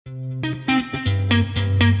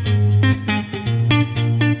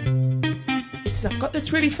says, I've got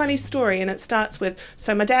this really funny story, and it starts with,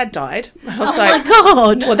 so my dad died. I was my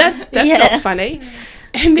God. well, that's not funny.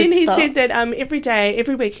 And then he start. said that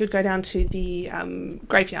every week he would go down to the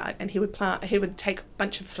graveyard, and he would take a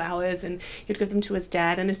bunch of flowers and he'd give them to his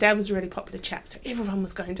dad. And his dad was a really popular chap, so everyone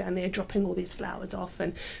was going down there dropping all these flowers off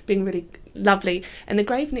and being really lovely. And the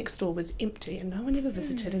grave next door was empty, and no one ever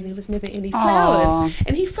visited, and there was never any flowers.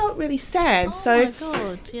 And he felt really sad, so my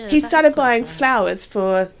God. Yeah, he that's started quite buying sad. flowers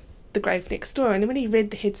for the grave next door. And when he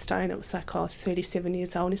read the headstone, it was like, 37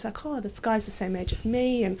 years old. And he's like, this guy's the same age as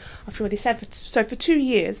me, and I feel really sad. So for 2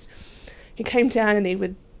 years, he came down and he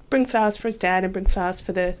would bring flowers for his dad and bring flowers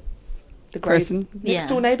for the grave, next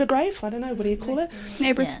door neighbour grave. I don't know, what do you call it?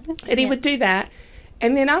 Neighbours. Yeah. And he would do that.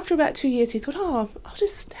 And then after about 2 years, he thought, I'll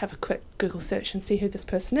just have a quick Google search and see who this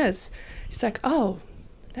person is. He's like,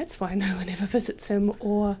 that's why no one ever visits him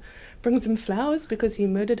or brings him flowers, because he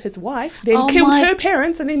murdered his wife, then killed her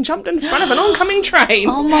parents, and then jumped in front of an oncoming train.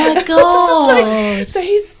 Oh my God. So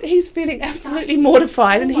he's feeling absolutely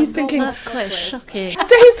mortified, and he's thinking, That's quite shocking.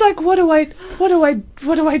 so he's like, what do I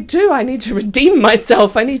do? I need to redeem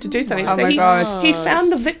myself. I need to do something. Oh So my gosh. he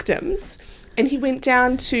found the victims, and he went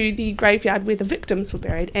down to the graveyard where the victims were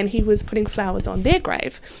buried, and he was putting flowers on their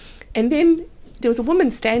grave. And then there was a woman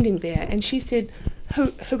standing there, and she said,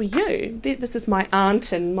 who are you? This is my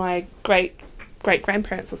aunt and my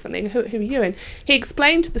great-grandparents or something. Who are you? And he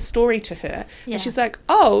explained the story to her. Yeah. And she's like,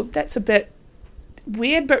 that's a bit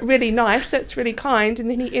weird but really nice, that's really kind. And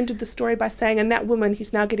then he ended the story by saying, and that woman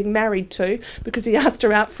he's now getting married to because he asked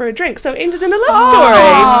her out for a drink. So it ended in a love story.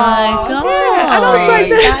 Oh my God. Yeah. And I was like,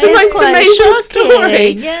 that's That the is most quite amazing shocking. story.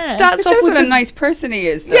 Yeah. Starts It off shows with what a this, nice person he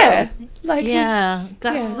is, though. yeah, like Yeah,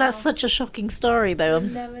 that's such a shocking story, though.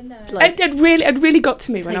 Never know. it really got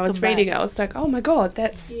to me when I was Taken reading back. it. I was like, oh my God,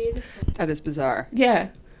 that's Beautiful. That is bizarre. yeah.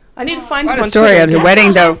 I need to find What one a story too. at her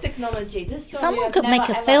wedding, though. Technology. This story Someone I've could make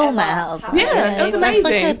never, a ever, film ever out of had. it. Yeah, it was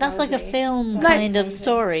amazing. That's like a film Like- kind of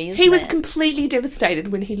story, isn't He was it? completely devastated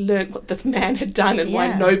when he learned what this man had done and why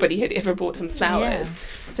Yeah. nobody had ever brought him flowers.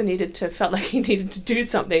 So felt like he needed to do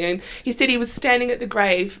something. And he said he was standing at the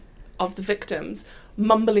grave of the victims,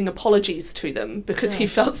 mumbling apologies to them because he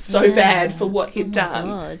felt so Yeah. bad for what he'd Oh my done.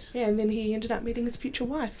 God. Yeah, and then he ended up meeting his future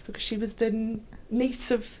wife because she was the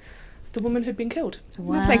niece of the woman who'd been killed.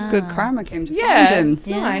 That's like good karma came to Yeah. find him. It's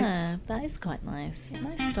Yeah, nice. that is quite nice.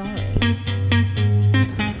 Nice story.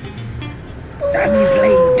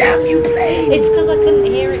 Damn you, plane! It's because I couldn't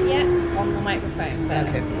hear it yet on the microphone, but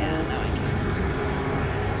yeah, no, I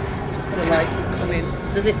can. Just the nice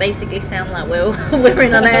comments. Does it basically sound like we're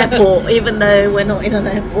in an airport, even though we're not in an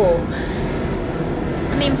airport?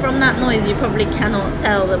 I mean, from that noise, you probably cannot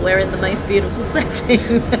tell that we're in the most beautiful setting.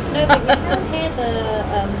 No, but you can hear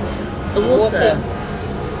the water.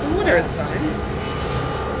 The water is fine.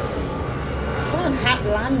 Come on, hat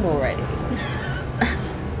land already.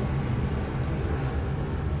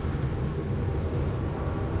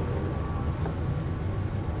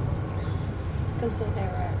 Can still hear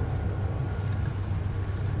it.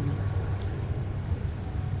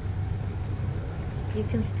 You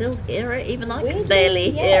can still hear it, even I can Really? barely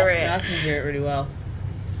Yes. hear I it. can hear it really well.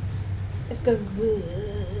 Let's go.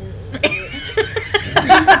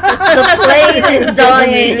 The plane is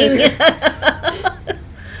dying.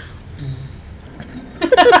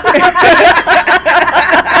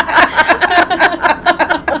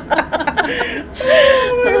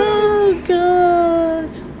 Oh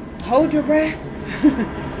God! Hold your breath.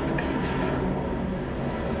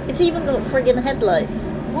 It's even got friggin' headlights.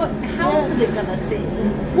 What? How else is it gonna see?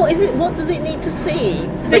 What is it? What does it need to see?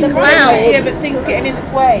 The The clouds. Yeah, but things getting in its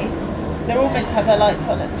way. They're all meant to have their lights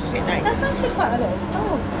on at night. That's actually quite a lot of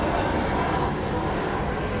stars.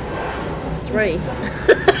 3. No,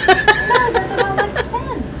 there's about like 10.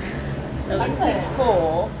 I Is see it?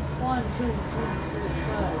 4. 1, 2, 3, 4,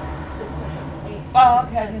 5, 6, 7, 8. Oh,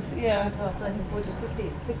 okay, I can see, yeah. 12, 13, 14,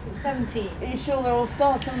 15, 16, 17. Are you sure they're all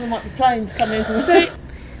stars? Some of them might be planes coming into So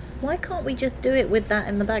Why can't we just do it with that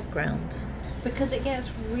in the background? Because it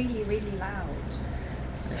gets really, really loud.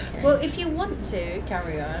 Okay. Well, if you want to,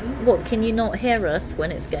 carry on. What, can you not hear us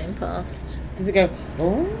when it's going past? Does it go,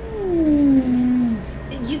 oh?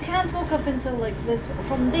 You can talk up until like this.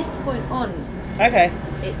 From this point on, Okay.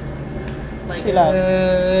 it's like. Too loud.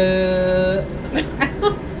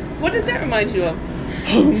 what does that remind you of?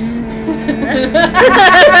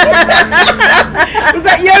 Was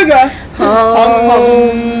that yoga?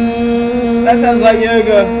 That sounds like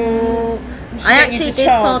yoga. I actually to did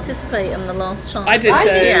chant. participate in the last chant. I did I too.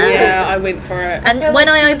 did too. Yeah, I went for it. And feel when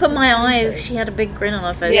like I she was opened my just eyes, sweet. she had a big grin on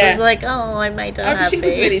her face. Yeah. I was like, oh, I made her Oh, but happy. she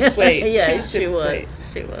was really sweet. Yeah, She was she super was.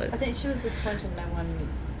 She I was. think she was disappointed no one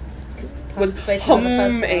was Participated on the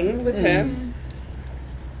first one. humming with her.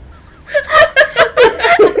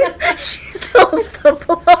 She's lost the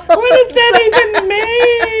plot. What does that even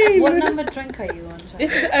mean? What number drink are you on, Jack?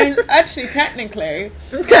 This is actually technically.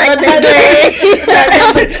 Technically.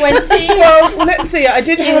 Number 20? Well, let's see. I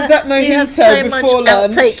did have that mojito You have so much before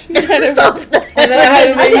lunch. outtake stuff there. And I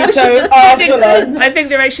had a mojito after lunch. I think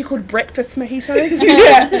they're actually called breakfast mojitos.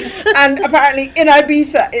 Yeah, and apparently in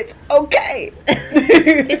Ibiza it's okay.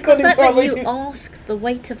 It's the fact that you asked the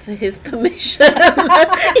waiter for his permission.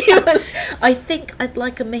 You went, I think I'd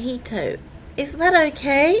like a mojito. Is that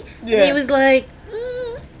okay? Yeah. And he was like,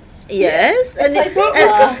 yes. And, like, and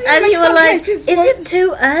like you were some like, places is won't- it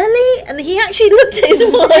too early? And he actually looked at his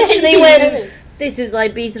watch and he went, this is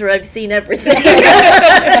Ibiza, I've seen everything.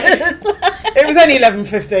 It was only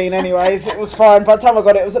 11:15 anyways. It was fine. By the time I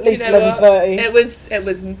got it, it was at least 11:30. It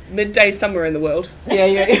was midday somewhere in the world.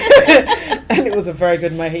 Yeah. And it was a very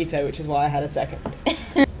good mojito, which is why I had a second.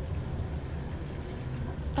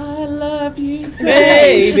 I love you,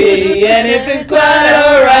 Baby, and if it's quite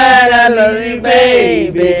alright, I love you,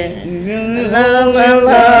 baby. La la la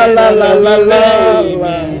la la la la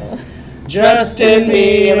la. Trust in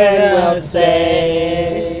me and I'll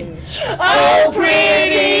say, oh,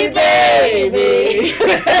 pretty baby.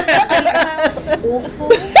 Awful.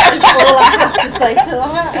 That's all I have to say to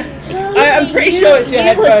that. I'm pretty sure it's your You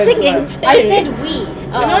were headphones. singing man. too. I said we.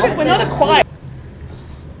 We're not a choir.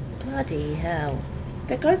 Bloody hell.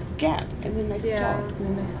 There goes a gap, and then they stop, and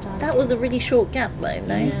then they start. That was a really short gap though,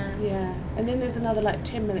 no? Yeah, and then there's another like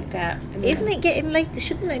 10-minute gap. And Isn't then- it getting late?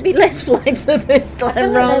 Shouldn't there be less flights at this feel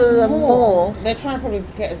time like rather there's than more? They're trying to probably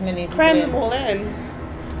get as many. Cram them all in.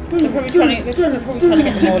 They're probably trying to get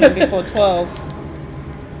them all in before 12.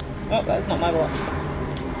 Oh, that's not my watch.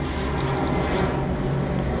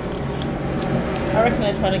 I reckon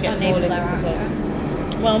they're trying to get Our them all in neighbours are before out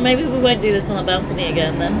 12. Well, maybe we won't do this on a balcony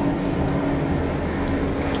again then.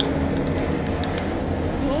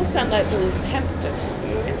 You all sound like little hamsters.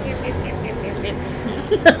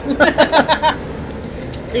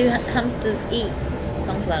 Do hamsters eat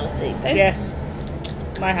sunflower seeds? Yes.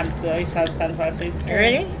 My hamster, I used to have sunflower seeds.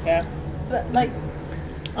 Really? Yeah. But like,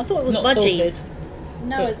 I thought it was Not budgies. salted.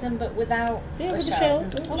 no, it's in, but without Yeah, the with the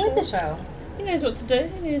shell. shell. I like the shell. He knows what to do.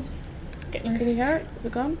 He knows. Can you hear it? Is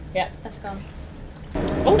it gone? Yeah. That's gone.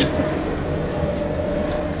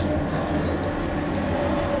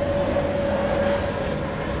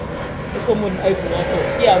 This one wouldn't open. I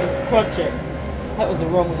thought, yeah, I was crunching. That was the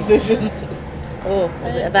wrong decision. Oh,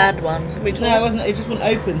 was it a bad one? Can we talk? No, it wasn't. It just wouldn't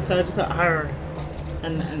open, so I just thought, arr.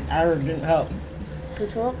 And arr didn't help. Can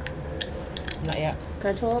we talk? Not yet. Can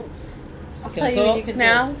I talk? I'll Can tell I you when talk? you can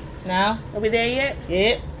Now? Now? Are we there yet?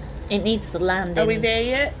 Yeah. It needs to land Are we in there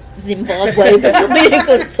yet? Zimbabwe before we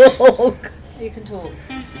could talk. do it. You can talk.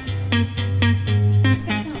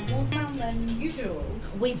 More sound than usual.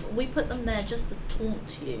 We put them there just to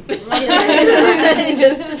taunt you.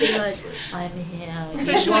 Just to be like, I'm here.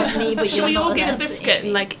 So You should want me, but should you're we not all get a allowed to biscuit eat and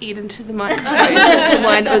me. like eat into the microphone just to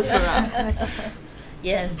wind Usma up?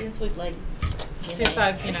 Yeah, since we've like Since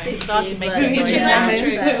I've, since started you've, making yeah.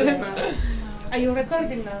 videos. Are you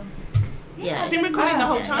recording now? Yeah. It's been recording the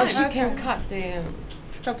whole time. She can cut the.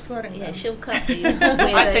 Stop swearing. Yeah, then. she'll cut these.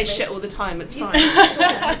 I say shit all the time, it's fine.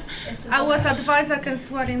 I was advised I can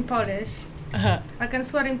swear in Polish. I can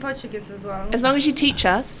swear in Portuguese as well. As long as you teach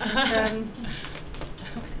us.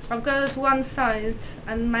 I've got one side,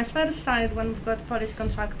 and my first side when we've got Polish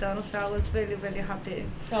contractor, so I was really, really happy.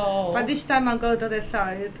 Oh. But each time I go to the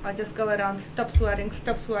side, I just go around, stop swearing,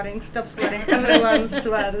 stop swearing, stop swearing. Everyone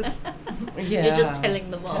swears. Yeah. You're just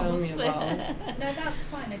telling them off. Tell me about. No, that's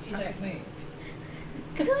fine if you don't move.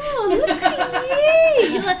 God, look at you!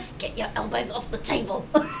 You're like, get your elbows off the table.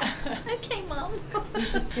 Okay, Mum.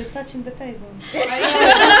 You're touching the table.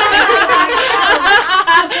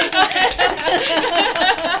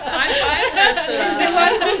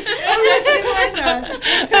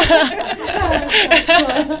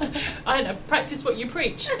 I know. Practice what you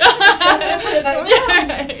preach.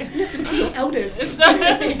 Listen to your elders.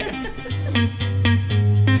 The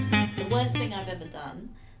worst thing I've ever done.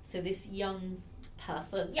 So this young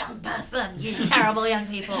person, you terrible young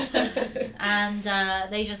people, and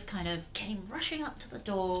they just kind of came rushing up to the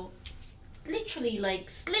door, literally like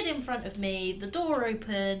slid in front of me. The door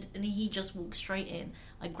opened, and he just walked straight in.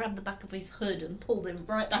 I grabbed the back of his hood and pulled him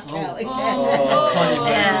right back out again.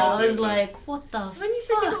 Yeah, I was like, what the So when you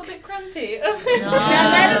said you got a bit crampy. No,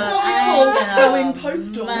 that is what we call going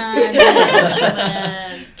postal.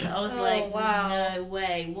 management. I was Oh, like, wow. no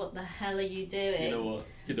way, what the hell are you doing? You know what?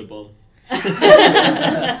 Hit a bomb.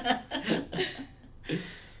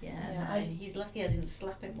 Yeah, no, he's lucky I didn't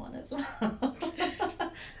slap him one as well.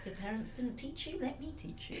 Your parents didn't teach you, let me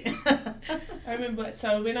teach you. I remember,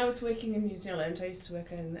 so when I was working in New Zealand, I used to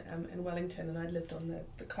work in Wellington, and I lived on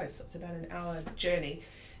the coast, so it's about an hour journey,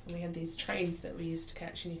 and we had these trains that we used to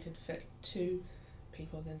catch, and you could fit 2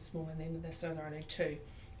 people, then small, and then there were only 2,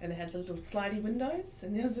 and they had the little slidey windows,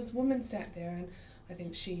 and there was this woman sat there, and I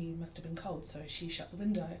think she must have been cold, so she shut the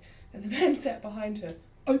window, and the man sat behind her,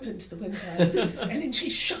 opened the window, and then she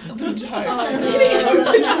shut the window, and then he opened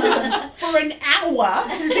the window for an hour.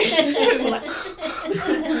 These 2 were like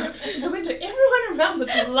the window. Everyone around was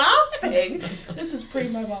laughing. This is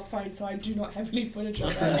pre-mobile phone, so I do not have any footage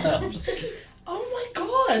of it. I'm just thinking, oh my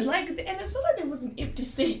god, like, and it's not like there wasn't empty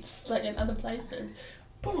seats like in other places.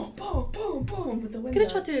 Boom, boom, boom, boom with the window. Could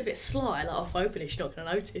have tried to do a bit sly, like off open. She's not going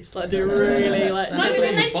to notice. Like do really like. No, but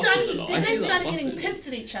then they buses a lot. I started see that getting buses. pissed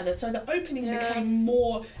at each other, so the opening became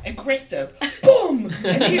more aggressive. Boom,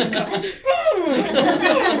 and he'd go boom.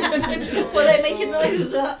 Were they making noises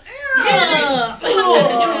as well?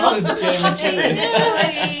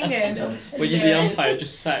 Were you the umpire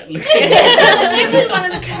just sat looking? And then one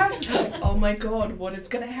of the characters was like, oh my god, what is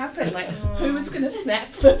going to happen? Like, who is going to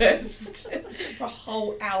snap first? For a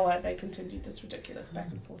whole hour they continued this ridiculous back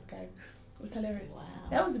and forth game. It was hilarious. Wow.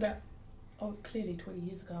 That was about, clearly 20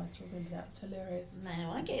 years ago. I still remember that. It was hilarious.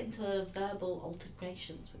 No, I get into verbal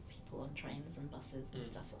altercations with people on trains and buses and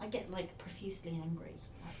stuff. I get like profusely angry.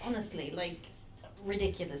 Honestly, like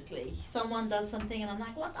ridiculously. Someone does something and I'm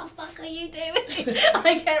like, what the fuck are you doing?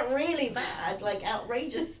 I get really mad, like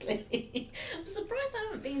outrageously. I'm surprised I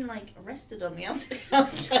haven't been like arrested on the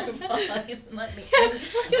underground so far.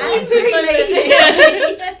 What's your angry lady?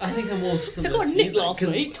 I think I'm more similar got to nicked you, last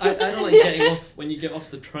 'cause week. I don't like getting off when you get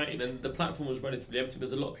off the train and the platform was relatively empty.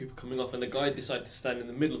 There's a lot of people coming off, and the guy decided to stand in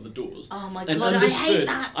the middle of the doors. Oh my And god, I understood. hate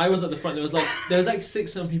that. I was at the front. There was like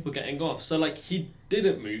 6-7 people getting off. So like he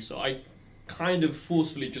didn't move. So I kind of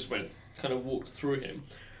forcefully just kind of walked through him,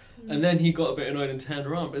 and then he got a bit annoyed and turned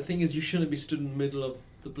around. But the thing is, you shouldn't be stood in the middle of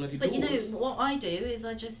the bloody doors. But you know what I do is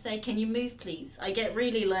I just say, "Can you move, please?" I get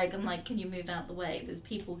really like, I'm like, "Can you move out the way?" There's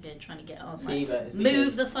people here trying to get on. See, Like, but it's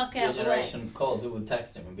move the fuck your out the way. generation calls, we would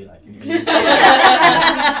text him and be like, "Can you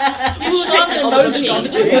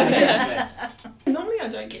Normally I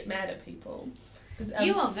don't get mad at people.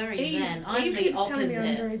 You are very zen. I'm Eve the keeps telling me I'm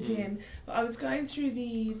opposite. very zen. But I was going through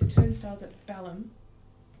the turnstiles at Balham,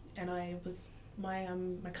 and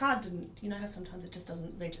my card didn't. You know how sometimes it just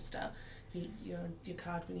doesn't register your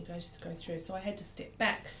card when you go through. So I had to step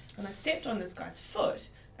back, and I stepped on this guy's foot,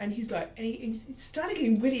 and he's like, and he started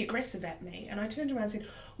getting really aggressive at me, and I turned around and said,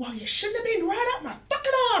 "Well, you shouldn't have been right up my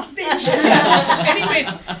fucking ass then, should you?" And he went,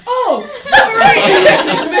 "Oh, sorry."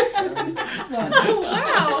 Oh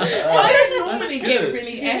wow! I don't normally get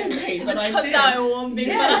really angry, but I Just did. cut down one big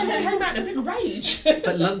Yeah, I just came out in a big rage.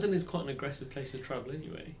 But London is quite an aggressive place to travel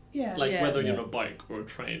anyway. Yeah. Like Yeah. whether you're on a bike or a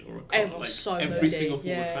train or a car, Everyone's like so every moody, single form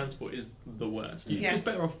yeah. of transport is the worst. You're Yeah. just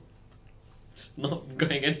better off just not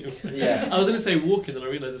going anywhere. Yeah. I was going to say walking, and I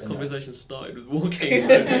realised this Yeah. conversation started with walking.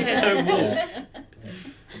 So don't walk. Yeah.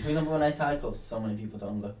 For example, when I cycle, so many people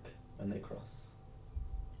don't look when they cross.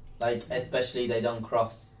 Like, especially they don't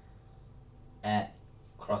cross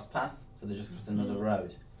cross path, so they just cross another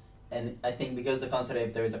road. And I think because the concept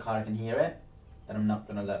if there is a car I can hear it, then I'm not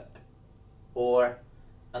gonna look. Or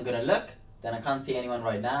I'm gonna look, then I can't see anyone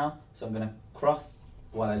right now, so I'm gonna cross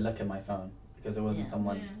while I look at my phone because there wasn't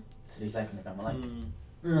someone 3 seconds ago. I'm like,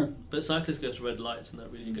 But cyclists go to red lights, and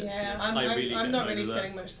that really gets Yeah, to me. I'm get not over really that.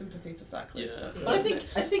 feeling much sympathy for cyclists. Yeah. But I think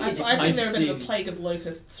I've it been I've there a bit of a seen- plague of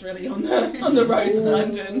locusts really on the roads in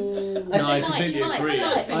London. No, I Fight, completely fight, agree.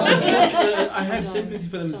 fight. I have No, sympathy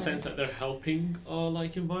for them in the sorry. sense that they're helping our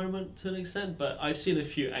environment to an extent, but I've seen a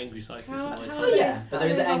few angry cyclists in my How time. Oh yeah, but How there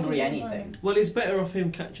is are they angry helping anything. Well, it's better off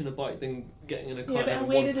him catching a bike than getting in a car Yeah, and but having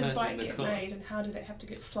where one did his person bike in a get car. made, and how did it have to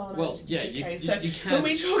get flown Well, over to yeah, the you- UK? you- So you can- when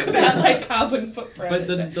we talk about like carbon footprint, But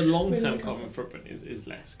the where long-term do we carbon come footprint is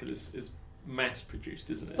less because it's mass-produced,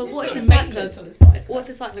 isn't it? But It's what sort if of the maintenance cycler? on his bike? What if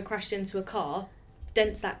the cycler crashed into a car,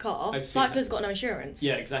 dents that car? I've seen Cycler's that. got no insurance.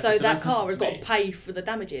 Yeah, exactly. So So that that's car happened has to got me. to pay for the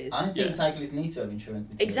damages. I think Yeah. cyclists need to have insurance.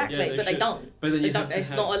 in theory. Exactly, Yeah, they but they should. don't. But then They you have don't. to It's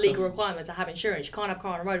have not a legal some- requirement to have insurance. You can't have a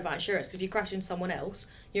car on the road without insurance. 'Cause if you crash into someone else,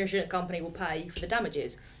 your insurance company will pay for the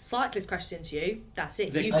damages. Cyclist crashes into you, that's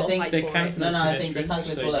it. They- You've I got to think pay They for count it. No, as no, I think the pedestrians,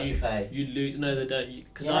 cyclists so will have to pay. You lose. No, they don't.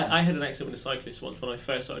 Because Yeah. I had an accident with a cyclist once when I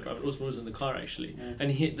first started driving. Osman was in the car actually, and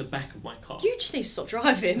he hit the back of my car. You just need to stop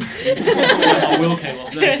driving. My wheel came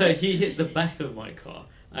off. No, so he hit the back of my car,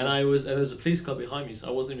 and there was a police car behind me, so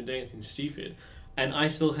I wasn't even doing anything stupid, and I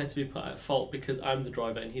still had to be put at fault because I'm the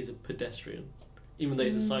driver and he's a pedestrian, even though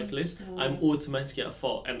he's a cyclist. I'm automatically at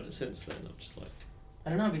fault, and since then I'm just like, I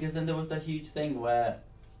don't know, because then there was that huge thing where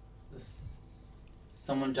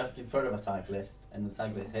someone jumped in front of a cyclist and the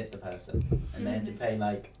cyclist hit the person and they had to pay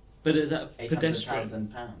like But is that pedestrian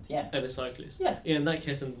 £800,000. Yeah. and a cyclist? Yeah. In that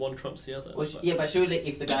case, then one trumps the other. Well, yeah, but surely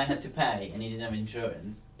if the guy had to pay and he didn't have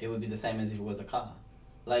insurance, it would be the same as if it was a car.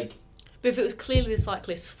 Like. But if it was clearly the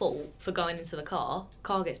cyclist's fault for going into the car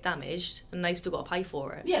gets damaged, and they've still got to pay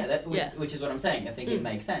for it. Yeah, which is what I'm saying. I think it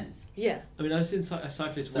makes sense. Yeah. I mean, I've seen a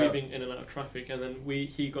cyclist weaving in and out of traffic, and then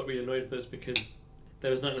he got really annoyed with us because there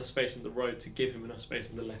was not enough space on the road to give him enough space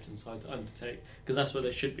on the left-hand side to undertake, because that's where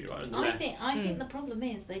they should be, right on the left. I think the problem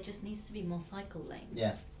is there just needs to be more cycle lanes.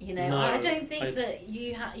 Yeah. You know, No, I don't think that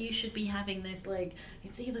you should be having this like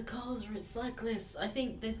it's either cars or it's cyclists. I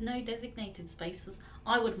think there's no designated space for.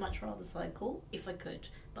 I would much rather cycle if I could,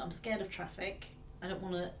 but I'm scared of traffic. I don't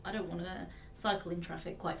want to cycle in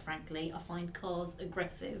traffic. Quite frankly, I find cars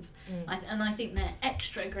aggressive, and I think they're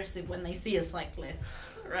extra aggressive when they see a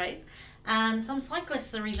cyclist, right? And some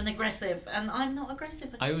cyclists are even aggressive, and I'm not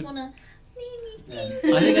aggressive. I just want to.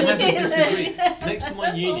 I think I have to disagree. Next to my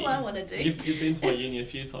That's uni, all I want to do. You've been to my uni a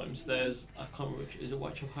few times. There's I can't remember is it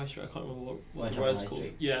Whitechapel High Street? I can't remember what the road's called.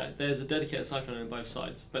 Yeah, there's a dedicated cycle lane on both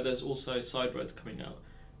sides, but there's also side roads coming out.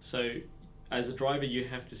 So, as a driver, you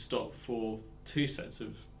have to stop for two sets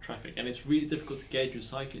of traffic, and it's really difficult to gauge with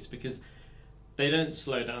cyclists because they don't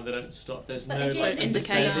slow down, they don't stop. There's no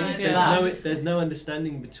understanding. There's no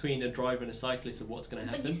understanding between a driver and a cyclist of what's going to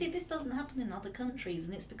happen. But you see, this doesn't happen in other countries,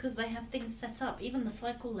 and it's because they have things set up. Even the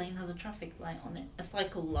cycle lane has a traffic light on it, a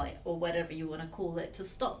cycle light or whatever you want to call it, to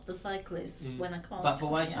stop the cyclists when a car's But for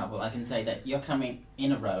Whitechapel, I can say that you're coming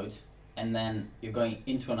in a road and then you're going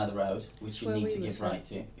into another road, which you need to give right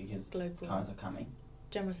to because cars are coming.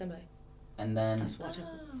 General Assembly. And then That's Whitechapel.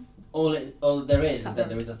 all there is that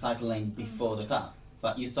there is a cycle lane before the car.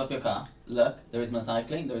 But you stop your car, look, there is no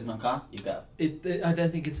cycling, there is no car, you go. I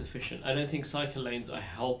don't think it's efficient. I don't think cycle lanes are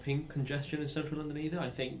helping congestion in central London either. I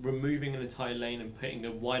think removing an entire lane and putting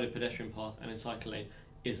a wider pedestrian path and a cycle lane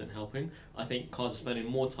isn't helping. I think cars are spending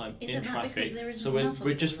more time in traffic, so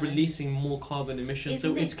we're just releasing more carbon emissions.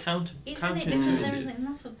 So it's counterintuitive. Isn't it because there isn't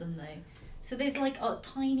enough of them though? So there's like a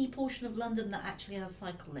tiny portion of London that actually has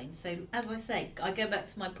cycle lanes. So as I say, I go back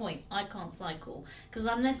to my point. I can't cycle because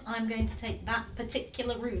unless I'm going to take that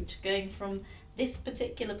particular route, going from this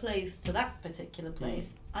particular place to that particular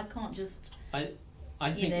place, I can't just. I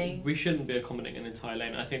think we shouldn't be accommodating an entire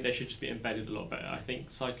lane. I think they should just be embedded a lot better. I think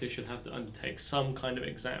cyclists should have to undertake some kind of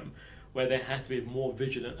exam where they have to be more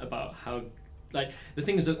vigilant about how. Like the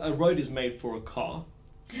thing is that a road is made for a car.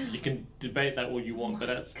 You can debate that all you want, but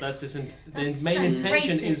that's isn't the main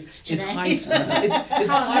intention is high it's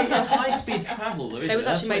high speed travel. Though, it was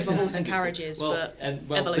actually made for horse and carriages, but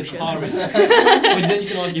evolution. The car is, well, then you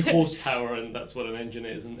can argue horsepower, and that's what an engine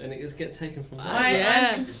is, and it gets taken from that.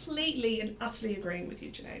 I'm completely and utterly agreeing with you,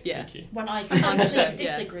 Junaid. Yeah. Thank you. I completely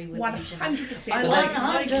disagree with you, 100%. I like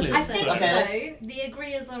cyclists. I think though the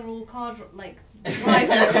agreeers are all drivers,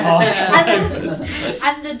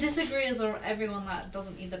 and the disagreeers are everyone that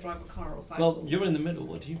doesn't either drive a car or cycle. Well, you're in the middle.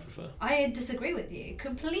 What do you prefer? I disagree with you.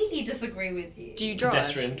 Completely disagree with you. Do you drive?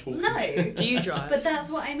 Pedestrian talk. No. Do you drive? But that's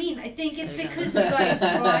what I mean. I think it's because you guys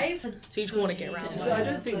drive. So you just want to get around. So I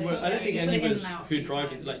don't think any of us who drive,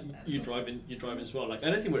 times. you drive as well. Like I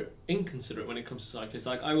don't think we're inconsiderate when it comes to cyclists.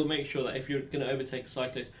 Like I will make sure that if you're going to overtake a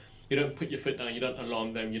cyclist, you don't put your foot down, you don't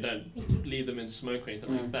alarm them, you don't leave them in smoke or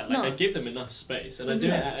anything like that. Like I give them enough space, and I do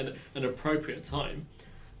it at an appropriate time.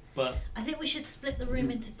 But I think we should split the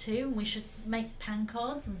room into two, and we should make pan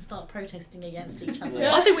cards and start protesting against each other.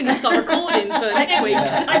 I think we need to start recording for next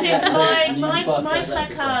week's. I think my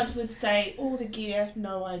placard would say all the gear,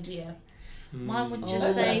 no idea. Mine would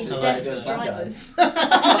just say deaf to drivers.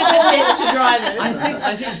 Deaf to drivers.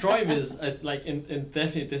 I think drivers are, like in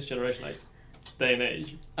definitely this generation, like day and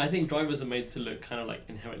age, I think drivers are made to look kind of like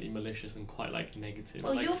inherently malicious and quite like negative.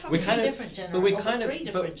 Well, like, you're from three different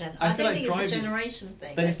generations. I feel like think it's a generation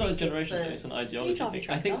thing. Then it's not a generation thing; it's an ideology thing.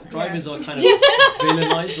 I think on drivers are kind of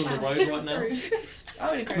villainized on the road right now, I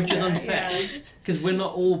would agree which is with that, unfair because we're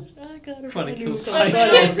not all trying to kill When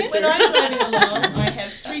cyclists. I'm driving along, I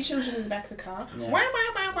have 3 children in the back of the car,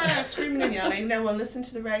 screaming and yelling. They will listen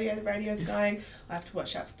to the radio. The radio's going. I have to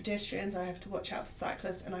watch out for pedestrians. I have to watch out for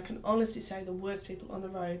cyclists. And I can honestly say the worst people on the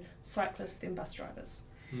road, cyclists, then bus drivers.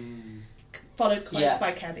 Followed close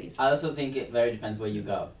by cabbies. I also think it very depends where you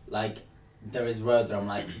go. Like, there is roads where I'm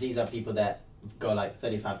like, these are people that go like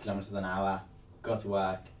 35 kilometers an hour, go to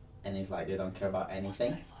work, and it's like they don't care about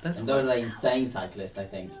anything. And those are like insane cyclists, I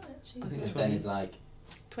think. Because then it's like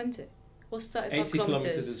 20. What's 35 80 kilometers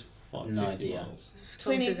kilometers? is 5, No 50 idea. miles.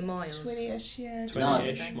 20 miles. 20-ish, yeah. 20-ish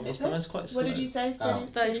No. miles. Is Well, it? that's quite slow. What did you say? Oh.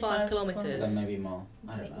 35 kilometres. Then maybe more.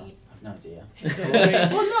 I don't know. I have no idea. Well,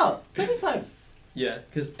 Well, no. 35. yeah,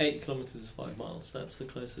 because 8 kilometres is 5 miles. That's the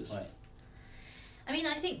closest. Right. I mean,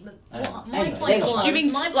 I think that Oh. my Anyway, point they go was. Do you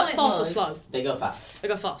mean my like point fast or was- slow? They go fast. They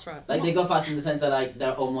go fast, right? Like they go fast in the sense that like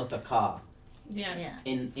they're almost a car Yeah. Yeah.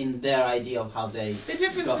 in their idea of how they. The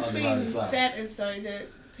difference got on the road as between well. that is though that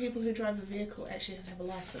people who drive a vehicle actually have to have a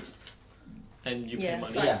license. And you pay Yeah.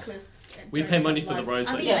 money. Yeah. Cyclists We don't pay have money for the license. roads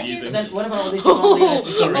I that mean, you're I guess- using. And then what about all these people on the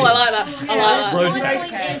Sorry. Oh, I like that. I like Road my tax.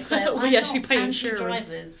 point is that We I'm actually not pay insurance.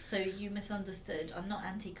 anti-drivers, so you misunderstood. I'm not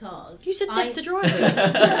anti-cars. You said I- deaf to drivers.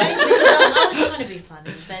 I was trying to be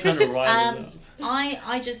funny, but Trying to rile it up.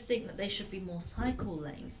 I just think that there should be more cycle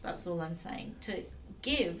lanes. That's all I'm saying. To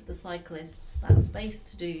give the cyclists that space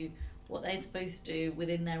to do what they're supposed to do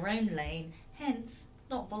within their own lane, hence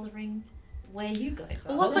not bothering where you guys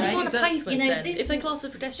are. Well, why can't Well, you on a that- pavement you know, then? this- If they class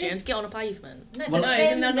as pedestrians, this- get on a pavement. No, Well, but No,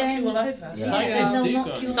 then, then they'll knock you all over. Yeah. Cyclists then they'll do knock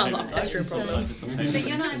go you on Sounds over. like a pedestrian some problem. cyclists on But pavement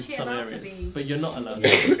you're not in actually some allowed to areas. be- But you're not allowed Yeah.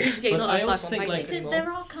 to. Yeah, you're But not I allowed also to cycle on think, like, pavements because anymore.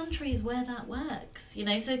 there are countries where that works, you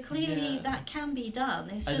know. So clearly Yeah. that can be done.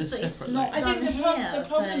 It's As a just that it's separate not lane. I done think here. the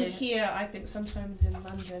problem so. here, I think sometimes in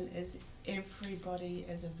London, is everybody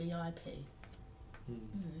is a VIP. Mm.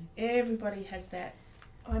 Everybody has that.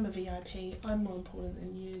 I'm a VIP. I'm more important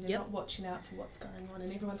than you. They're Yep. not watching out for what's going on,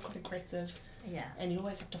 and everyone's quite aggressive. Yeah. And you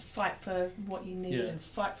always have to fight for what you need, Yeah. and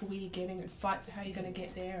fight for where you're getting, and fight for how you're going to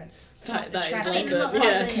get there, and That- fight the that is traffic, London, and Look, fight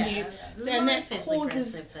yeah. the commute. yeah. And that Life is causes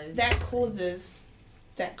aggressive, those that days. causes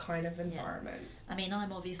that kind of environment. I mean,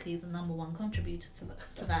 I'm obviously the number one contributor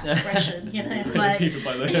to that aggression, you know. Bringing Like, people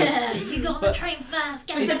by the yeah, you got on the But- train fast,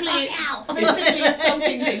 get the Physically- fuck out. physically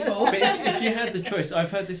assaulting people. But if you had the choice,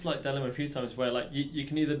 I've had this like dilemma a few times where like you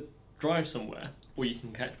can either drive somewhere or you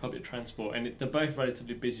can catch public transport, and they're both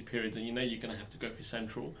relatively busy periods, and you know you're going to have to go through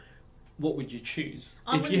Central. What would you choose?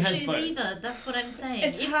 I if you wouldn't had choose both? either. That's what I'm saying.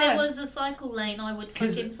 It's if hard. there was a cycle lane, I would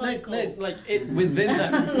Because fucking cycle. like within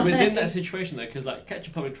that situation though, because like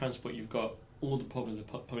catching public transport, you've got all the problems with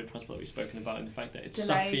public transport that we've spoken about, and the fact that it's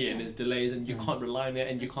stuffy Delays. and there's delays, and you can't rely on it,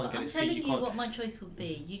 and you can't get I'm a seat. telling You you can't. what my choice would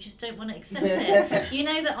be. You just don't want to accept it. You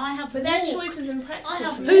know that I have But that walked. choice is impractical. I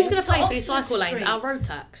have for Who's me. going to to pay for these Oxford cycle lanes? Street. Our road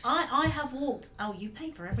tax. I have walked. Oh, you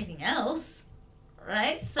pay for everything else,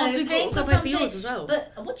 right? So Oh, so we've paying got to for pay for something- yours as well.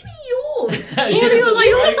 But what do you mean yours? Yeah, you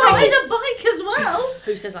you- started a bike as well.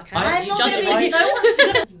 Who says I can? I'm You not judge gonna me. be. No one's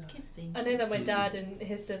gonna. Kids being I know that my kids. dad and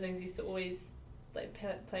his siblings used to always like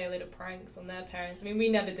play a load of pranks on their parents. I mean, we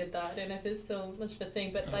never did that. I don't know if it's still much of a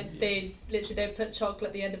thing, but like they'd put chocolate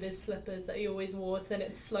at the end of his slippers that he always wore, so then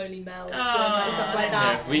it'd slowly melt and like, stuff like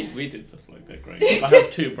that. Yeah, we did stuff like that. Great. I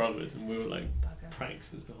have 2 brothers, and we were like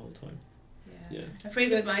pranksters the whole time. Yeah. A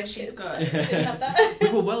friend of mine, she's got. We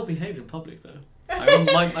were well behaved in public though. I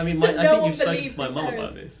remember I So think no you've spoken believed to my the mum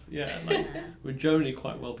about parents. this. Yeah, like we're generally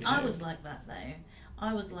quite well behaved. I was like that though.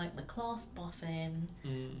 I was like the class boffin,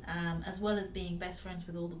 as well as being best friends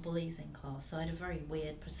with all the bullies in class. So I had a very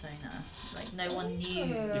weird persona. Like no one knew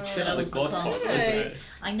You'd fit that I like was the the class Godfather, boffin. isn't it?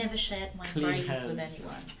 I never shared my Clean grades hands. with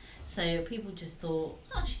anyone. So people just thought,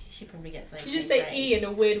 oh, she probably gets okay You just say grades. E in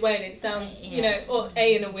a weird way and it sounds, you know, or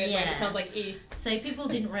A in a weird way and it Yeah. sounds like E. So people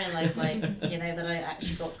didn't realise, like, you know, that I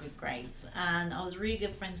actually got good grades, and I was really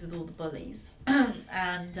good friends with all the bullies,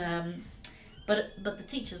 and but the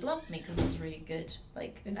teachers loved me because I was really good,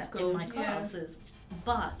 like In in school, my yeah. classes.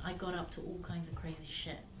 But I got up to all kinds of crazy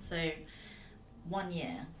shit. So one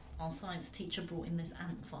year, our science teacher brought in this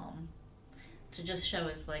ant farm to just show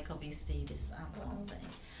us, like, obviously this ant farm thing.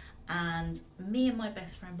 And me and my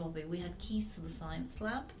best friend Bobby, we had keys to the science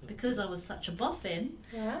lab because I was such a boffin.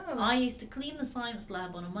 Wow. I used to clean the science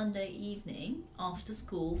lab on a Monday evening after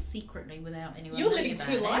school secretly without anyone You're knowing living about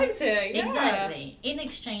 2 it. lives here, yeah. Exactly. In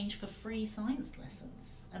exchange for free science lessons.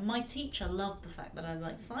 And my teacher loved the fact that I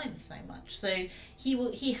liked science so much. So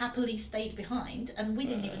he happily stayed behind, and we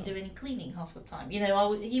didn't even do any cleaning half the time. You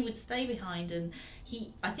know, he would stay behind, and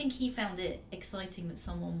I think he found it exciting that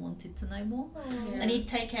someone wanted to know more. And he'd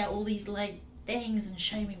take out all these like things and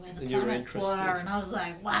show me where the And you were planets were, interested. and I was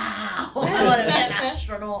like, wow, I want to be an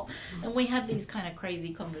astronaut. And we had these kind of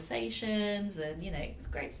crazy conversations, and you know, it was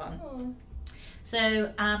great fun.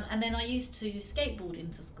 So, and then I used to skateboard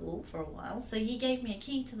into school for a while. So he gave me a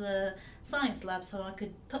key to the science lab so I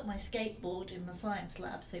could put my skateboard in the science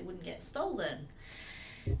lab so it wouldn't get stolen.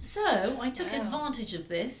 So I took advantage of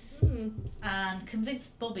this and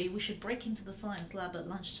convinced Bobby we should break into the science lab at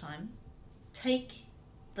lunchtime, take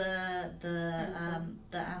the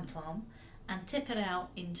ant farm, and tip it out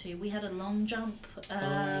into. We had a long jump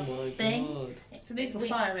Oh my thing. god. So these were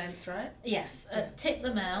fire ants, right? Yes, tip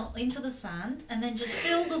them out into the sand, and then just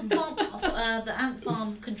fill the ant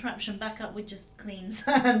farm contraption back up with just clean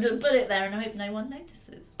sand and put it there, and I hope no one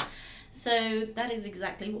notices. So that is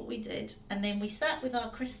exactly what we did, and then we sat with our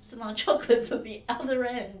crisps and our chocolates at the other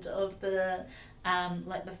end of the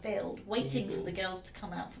the field, waiting for the girls to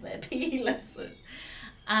come out for their PE lesson,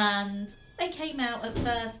 and they came out at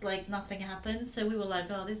first like nothing happened, so we were like,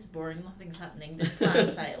 oh, this is boring, nothing's happening, this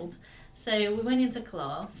plan failed. So we went into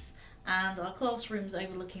class, and our classroom's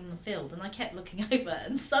overlooking the field, and I kept looking over,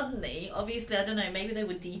 and suddenly, obviously, I don't know, maybe they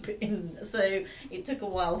were deep in, so it took a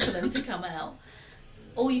while for them to come out.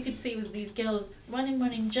 All you could see was these girls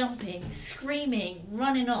running, jumping, screaming,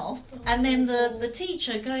 running off, and then the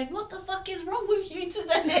teacher going, what the fuck is wrong with you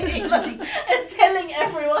today? And telling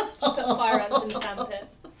everyone Put fire ants in the sandpit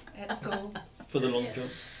at school. For the long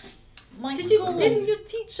jump. Didn't your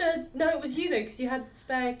teacher know it was you though, because you had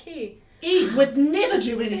spare key? Eve would never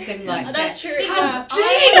do anything like that. That's true. How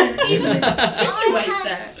dare you even I insinuate had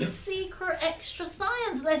that? secret extra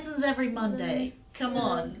science lessons every Monday. Come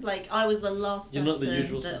on, I was the last You're not the person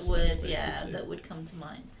usual that suspect, would, basically. that would come to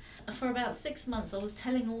mind. For about 6 months, I was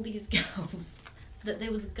telling all these girls that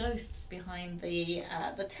there was ghosts behind the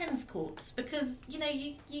tennis courts, because you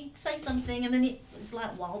say something and then it's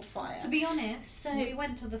like wildfire. To be honest, we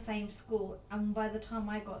went to the same school, and by the time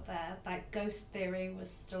I got there, that ghost theory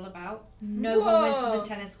was still about. No one went to the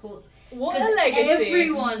tennis courts. What a legacy!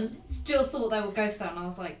 Everyone still thought there were ghosts there, and I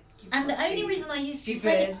was like, and the only reason I used to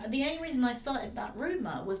say, the only reason I started that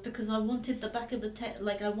rumour was because I wanted the back of the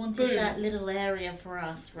I wanted that little area for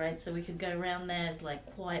us, right? So we could go around there, it's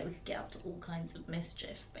quiet, we could get up to all kinds of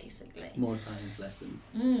mischief, basically. More science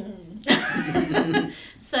lessons.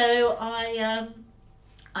 So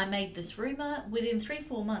I made this rumour. Within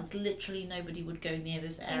 3-4 months, literally nobody would go near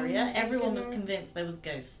this area. my Everyone was goodness. convinced there was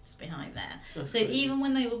ghosts behind there. That's So crazy. even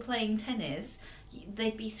when they were playing tennis,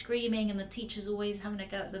 they'd be screaming, and the teacher's always having a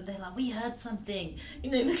go at them. They're like, we heard something.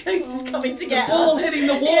 The ghost is coming to get Ball us. hitting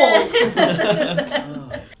the wall.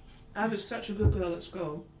 Yeah. I was such a good girl at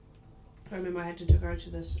school. I remember I had to go to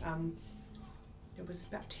this, there was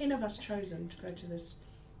about 10 of us chosen to go to this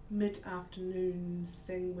mid-afternoon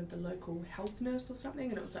thing with the local health nurse or something,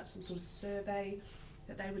 and it was like some sort of survey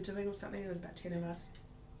that they were doing or something. There was about 10 of us.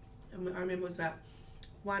 And I remember it was about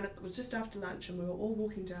one, it was just after lunch, and we were all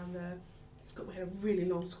walking down the school. We had a really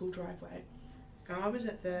long school driveway. And I was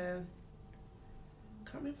at the, I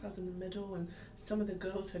can't remember if I was in the middle, and some of the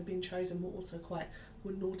girls who had been chosen were also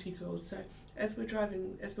were naughty girls. So as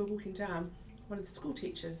we're walking down, one of the school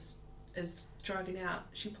teachers is driving out.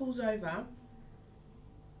 She pulls over,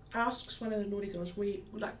 asks one of the naughty girls, we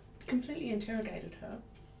completely interrogated her,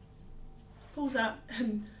 pulls up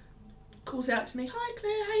and calls out to me, hi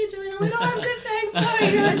Claire, how you doing? I went, oh, I'm good, thanks, how are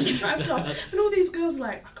you? And she drives off, and all these girls are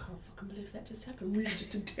like, I can't fucking believe that just happened, we were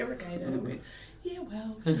just interrogated. And I went, yeah,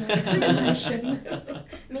 well, reputation.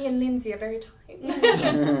 Me and Lindsay are very tight.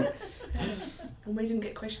 And we didn't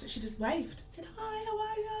get questions, she just waved, said, hi, how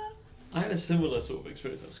are you? I had a similar sort of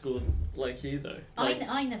experience at school, like you though.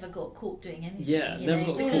 I never got caught doing anything. Yeah, never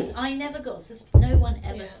got because caught. I never got no one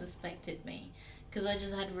ever suspected me, because I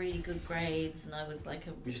just had really good grades, and I was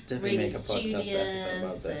We should definitely really make a podcast episode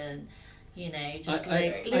about studious, this. and just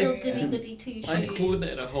I- little I- goody two shoes. I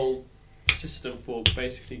coordinated a whole system for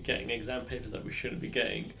basically getting exam papers that we shouldn't be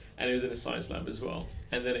getting, and it was in a science lab as well.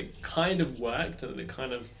 And then it kind of worked, and then it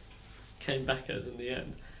kind of came back as in the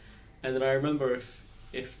end. And then I remember if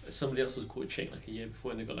somebody else was caught cheating a year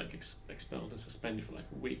before, and they got expelled and suspended for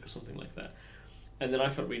a week or something like that. And then I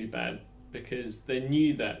felt really bad, because they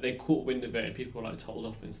knew that they caught wind of it, and people were told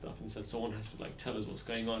off and stuff, and said someone has to tell us what's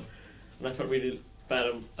going on. And I felt really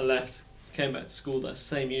bad. I left, came back to school that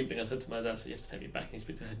same evening. I said to my dad, "So you have to take me back." And he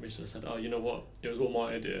spoke to the headmistress. I said, "Oh, you know what? It was all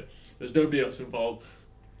my idea. There's nobody else involved.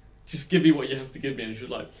 Just give me what you have to give me." And she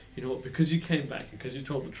was like, "You know what? Because you came back and because you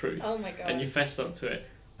told the truth, Oh my god. and you fessed up to it,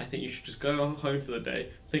 I think you should just go home for the day.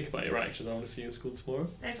 Think about your actions. I want to see you in school tomorrow."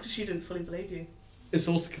 That's because she didn't fully believe you. It's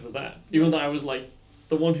also because of that. Even though I was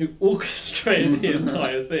the one who orchestrated the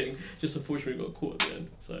entire thing, just unfortunately got caught at the end.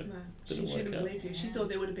 So No, she didn't work didn't out. believe you. She thought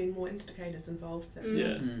there would have been more instigators involved. That's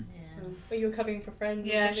Yeah. Or you were covering for friends.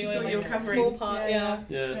 Yeah, or she something, thought or you were a covering. small part. Yeah.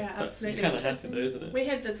 Yeah, but absolutely. you kind of had to, though, isn't it? We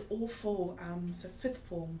had this awful, so 5th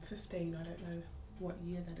form, 15, I don't know what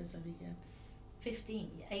year that is over here. 15,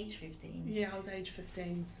 age 15. Yeah, I was age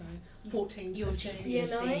 15, so 14, Your 15.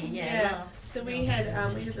 GCSE, yeah, last- So we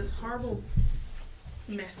had this horrible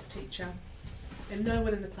maths teacher, and no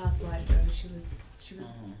one in the class liked her. She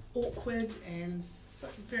was awkward and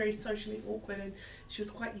very socially awkward, and she was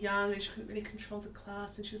quite young and she couldn't really control the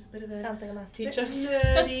class, and she was a bit of a Sounds like a maths bit teacher.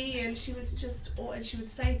 nerdy, and she was just and she would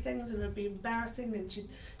say things and it would be embarrassing, and she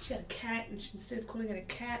had a cat, and instead of calling it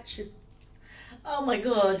a cat, she'd Oh my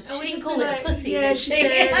god. Oh, She just didn't call be it like, a pussy. yeah, did she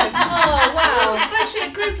did. Oh wow. But she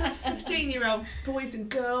had a group of 15-year-old boys and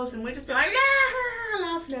girls, and we'd just be like,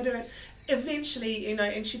 laughing at her. And eventually,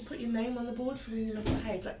 and she'd put your name on the board for when you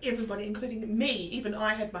misbehaved. Like everybody, including me, even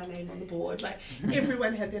I had my name on the board. Like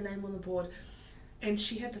everyone had their name on the board. And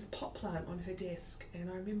she had this pot plant on her desk, and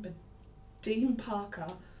I remember Dean Parker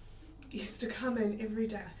used to come in every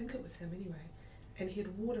day. I think it was him anyway, and he'd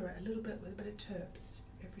water it a little bit with a bit of terps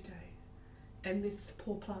every day. And this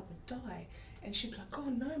poor plant would die, and she'd be like,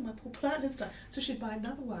 oh no, my poor plant has died. So she'd buy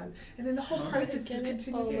another one, and then the whole process would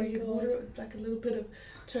continue. Oh my You'd God. water it with like a little bit of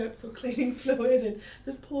terps or cleaning fluid, and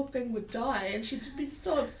this poor thing would die, and she'd just be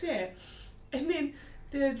so upset. And then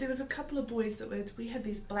there was a couple of boys we had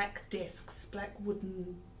these black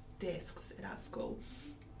wooden desks at our school,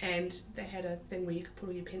 and they had a thing where you could put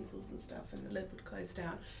all your pencils and stuff, and the lid would close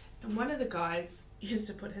down. And one of the guys used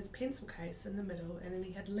to put his pencil case in the middle, and then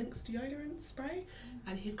he had Lynx deodorant spray,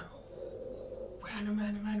 and he'd go round and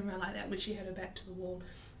round and round and round like that when she had her back to the wall.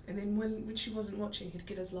 And then when she wasn't watching, he'd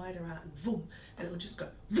get his lighter out and boom, and it would just go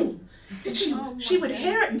boom. And she would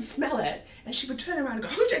hear it and smell it, and she would turn around and go,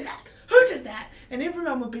 who did that? Who did that? And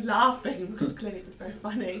everyone would be laughing because clearly it was very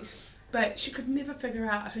funny. But she could never figure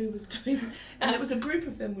out who was doing it. And there was a group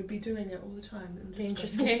of them would be doing it all the time. And just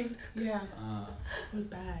Dangerous go, game. Yeah, it was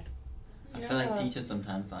bad. I feel like teachers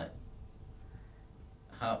sometimes they're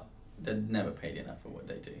never paid enough for what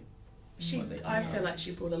they do. I feel like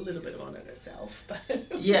she brought a little bit on it herself, but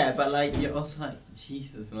yeah, but you're also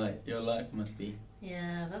Jesus, your life must be.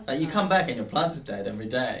 Yeah, that's you come back and your plant is dead every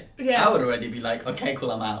day. Yeah. I would already be like, okay,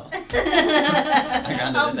 cool, I'm out.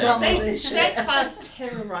 I'm done with this shit. That class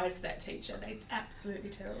terrorised that teacher. They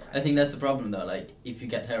absolutely terrorised. I think that's the problem though. If you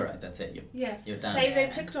get terrorised, that's it. You're done.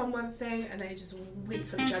 They picked on one thing and they just went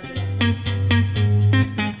for the jugular.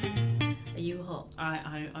 Are you hot?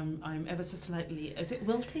 I'm ever so slightly. Is it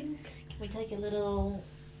wilting? Can we take a little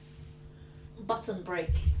button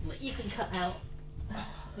break that you can cut out?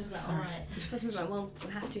 Is that alright? She was like, well,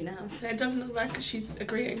 we'll have to now. So it doesn't look like she's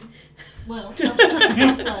agreeing. Well,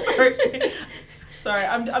 Sorry,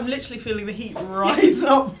 I'm literally feeling the heat rise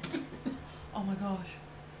up. Oh my gosh.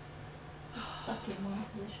 Stuck in one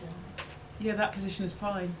position. Yeah, that position is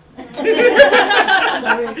fine.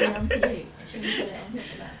 Directly onto you. Should we put it on top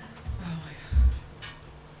of that? Oh my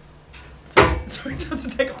god. Sorry, time to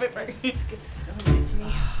take a bit break.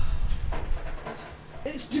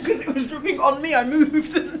 It's because it was dripping on me, I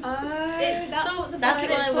moved. That's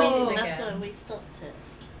why we stopped it.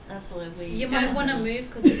 That's why we. You might want to move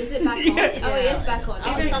because is it back on? Yeah. Oh, it is back on.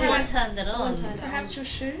 Oh, someone turned it on. Perhaps your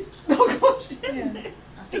shoes? Oh gosh. Yeah.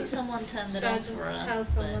 I think someone turned it Should I on just for us. tell but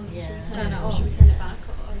someone yeah. to turn it off? Should we turn it back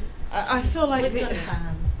on? I feel like We've got a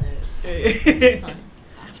fan, so it's fine.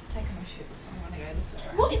 I've taken my shoes off, so I'm going to go this way.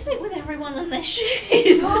 What is it with everyone and their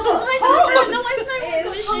shoes? Oh,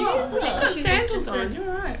 You've got sandals on, you're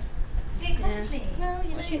alright. Exactly. Well, you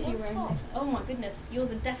know, What shoes are you what's wearing? hot? Oh my goodness,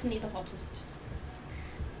 yours are definitely the hottest.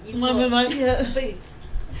 You've My got yeah. boots.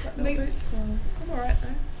 Boots. I'm alright though.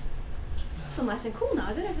 I feel nice and cool now.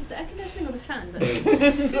 I don't know if it's the air conditioning or the fan, but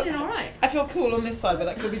it's doing alright. I feel cool on this side, but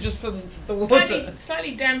that could be just from the water.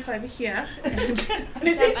 Slightly damp over here. And it's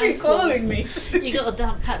actually following me. You got a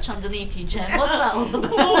damp patch underneath you, Jen. What's that all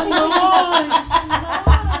about? Oh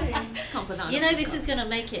Can't put that on You a know this is podcast. going to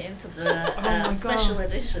make it into the my special God.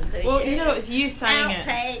 edition. Don't Well, you know, it's you saying it.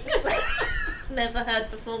 Outtakes. Never heard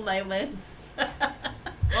before moments.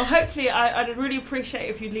 Well, hopefully, I'd really appreciate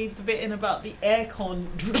if you leave the bit in about the aircon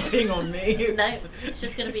dripping on me. No, it's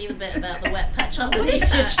just going to be the bit about the wet patch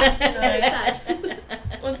underneath your chair.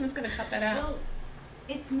 Osman's going to cut that out. Well,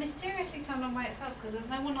 it's mysteriously turned on by itself because there's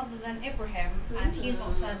no one other than Ibrahim and he's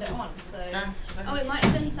not turned it on. So That's right. Oh, it might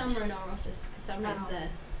have been Samra in our office because Samra's Oh. there.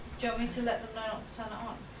 do you want me to let them know not to turn it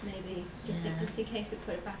on? Maybe just Yeah. in case they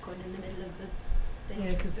put it back on in the middle of the thing.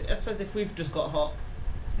 Yeah, because I suppose if we've just got hot,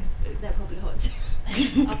 it's They're probably hot too.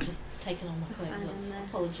 I've just taken on my There's a clothes fan off. in there.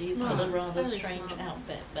 Apologies Smart. for the It's rather very strange smart.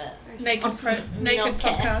 outfit, but Naked Not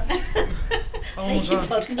care. podcast. oh my Naked god,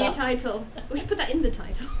 podcast. New title. We should put that in the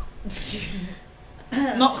title.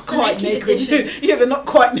 not So quite naked naked. edition. Yeah, they're not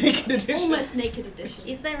quite naked edition. Almost naked edition.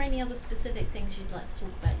 Is there any other specific things you'd like to talk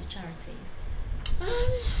about your charities?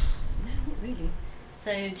 No, not really.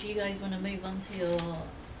 So, do you guys want to move on to your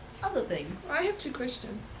other things? I have 2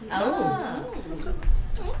 questions. Ah. I've got lots of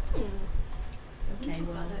stuff. Mm. Okay, talk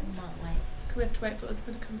well, about we those. might wait. We have to wait for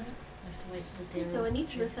Usman to come back. We have to wait for the dear. So I need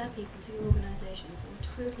to refer people to your organisation, so I'm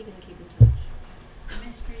totally going to keep in touch. The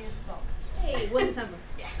mystery is solved. Hey, was it Summer?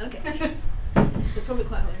 Yeah. Okay. They're probably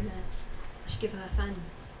quite hot in there. I should give her a fan.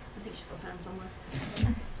 I think she's got a fan somewhere. I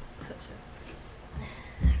hope so.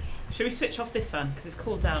 Should we switch off this fan because it's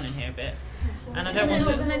cooled down in here a bit? And I don't want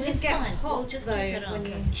we're to. going to just get fine. hot. We'll just keep it on.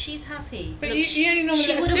 Okay. She's happy. But Look, you only normally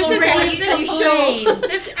she this would is have already are you complained.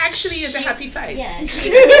 This actually is a happy face. Yeah.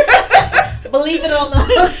 Believe it or not.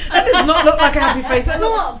 That does not look like a happy face. It's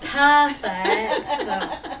not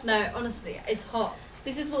perfect. No, honestly, it's hot.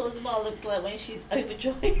 This is what Usman looks like when she's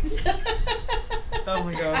overjoyed. Oh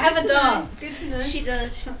my god. I have a dance. Good to know. She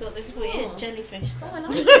does. She's got this weird Oh. jellyfish Oh, stuff. I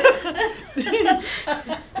like it.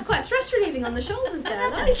 It's quite stress relieving on the shoulders there. I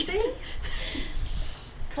like it.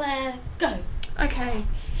 Claire, go. Okay.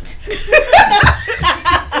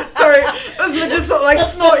 Sorry, Usman just sort of like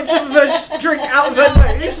snorted some of her drink out of her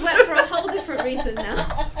nose. It's wet for a whole different reason now.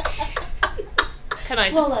 Can I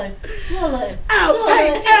Swallow.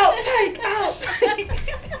 outtake?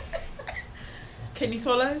 Can you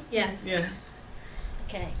swallow? Yes. Yeah.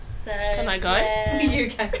 Okay, so. Can I go? You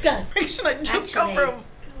can go. Where should I just come Actually,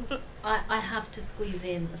 from? I have to squeeze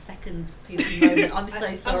in a second puberty moment. I'm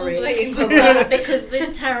so sorry. waiting for Because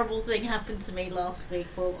this terrible thing happened to me last week.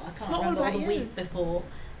 Well, I It's can't not all remember about the you. week before.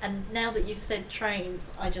 And now that you've said trains,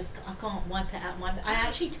 I can't wipe it out of my. I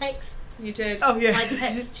actually text. You did. Oh yeah. I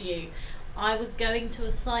text you. I was going to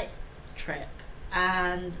a site trip,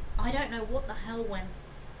 and I don't know what the hell went.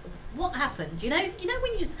 What happened? You know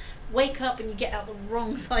when you just wake up and you get out the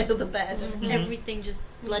wrong side of the bed and everything just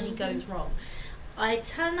bloody goes wrong. I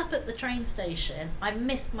turn up at the train station. I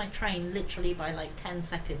missed my train literally by like 10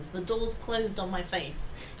 seconds. The doors closed on my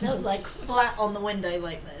face. And I was like flat on the window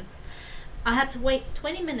like this. I had to wait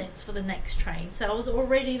 20 minutes for the next train, so I was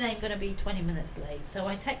already then going to be 20 minutes late. So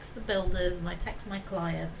I text the builders and I text my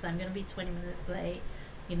clients, I'm going to be 20 minutes late.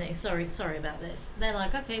 You know, sorry about this. They're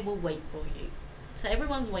like, okay, we'll wait for you. So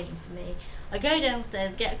everyone's waiting for me. I go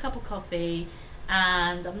downstairs, get a cup of coffee,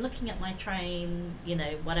 and I'm looking at my train, you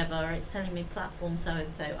know, whatever. It's telling me platform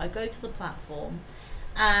so-and-so. I go to the platform,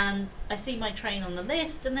 and I see my train on the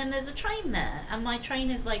list, and then there's a train there. And my train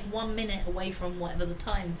is like 1 minute away from whatever the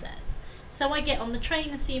time says. So I get on the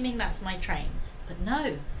train assuming that's my train. But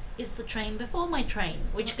no, it's the train before my train,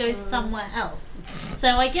 which goes somewhere else.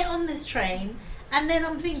 So I get on this train, and then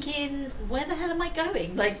I'm thinking, where the hell am I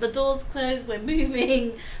going? Like, the door's closed, we're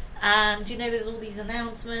moving, and, you know, there's all these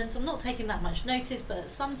announcements. I'm not taking that much notice, but at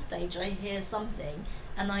some stage I hear something,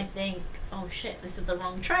 and I think, oh shit, this is the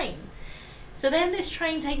wrong train. So then this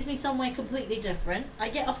train takes me somewhere completely different. I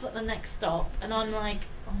get off at the next stop, and I'm like,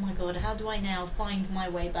 oh my god, how do I now find my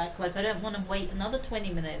way back? Like, I don't want to wait another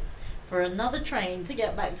 20 minutes for another train to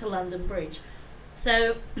get back to London Bridge.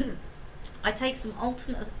 So I take some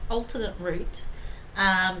alternate route,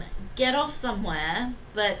 get off somewhere,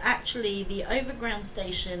 but actually the overground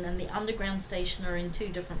station and the underground station are in two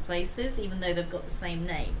different places, even though they've got the same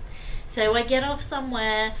name. So I get off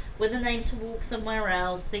somewhere with a name to walk somewhere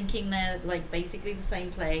else, thinking they're like basically the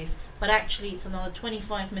same place, but actually it's another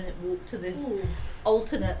 25-minute walk to this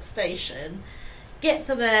alternate station. Get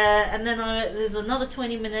to there, and then there's another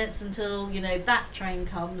 20 minutes until, you know, that train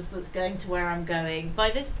comes that's going to where I'm going.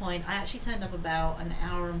 By this point, I actually turned up about an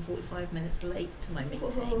hour and 45 minutes late to my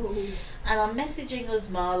meeting. And I'm messaging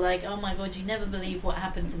Usman like, oh my god, you never believe what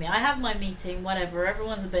happened to me. I have my meeting, whatever.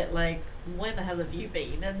 Everyone's a bit like, where the hell have you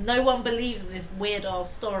been? And no one believes this weird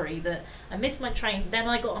ass story that I missed my train, then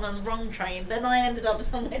I got on the wrong train, then I ended up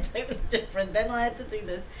somewhere totally different, then I had to do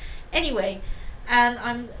this. Anyway, and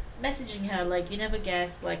I'm messaging her like, you never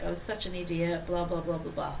guessed, like I was such an idiot, blah blah blah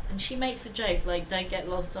blah blah. And she makes a joke like, don't get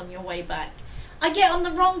lost on your way back. I get on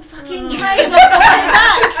the wrong fucking train on the way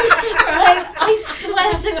back. Right? I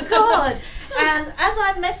swear to God. And as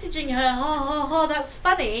I'm messaging her, ha, that's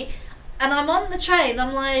funny, and I'm on the train,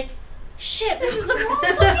 I'm like, shit, this is the wrong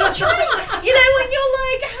fucking train. You know, when you're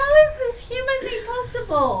like, how is this humanly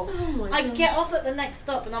possible? Oh my I gosh. get off at the next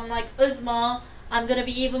stop and I'm like, Usman, I'm going to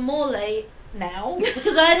be even more late now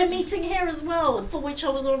because I had a meeting here as well, for which I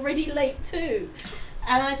was already late too.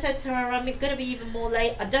 And I said to her, I'm going to be even more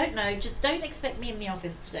late. I don't know, just don't expect me in the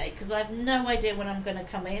office today because I have no idea when I'm going to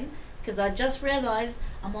come in, because I just realised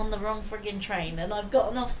I'm on the wrong friggin' train and I've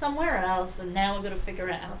gotten off somewhere else, and now I've got to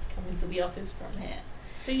figure out how to come into the office from here.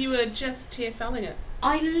 So you were just TFLing it?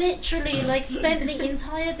 I literally like spent the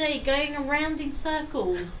entire day going around in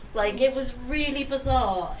circles. Like, it was really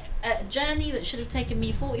bizarre. A journey that should have taken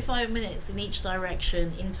me 45 minutes in each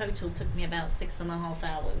direction in total took me about 6.5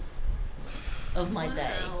 hours of my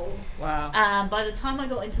day. Wow. By the time I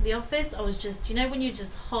got into the office, I was just, you know, when you're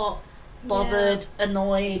just hot, bothered,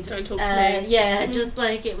 annoyed. Don't talk to me. Yeah, just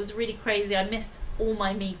like it was really crazy. I missed all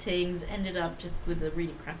my meetings, ended up just with a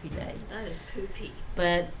really crappy day. That is poopy.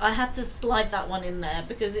 But I had to slide that one in there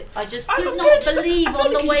because I just I'm could gonna not just- believe I feel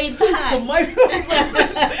on like the you way just pooped back. on my you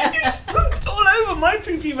just pooped all over my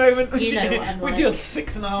poopy moment. You know what I'm with like. your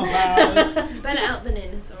 6.5 hours. Better out than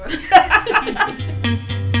in, it's alright. You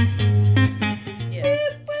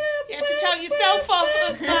have to tell yourself off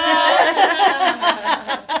for the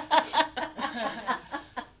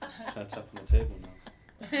Can I tap on the table now?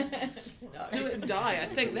 Do it and die, I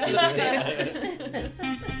think that looks it.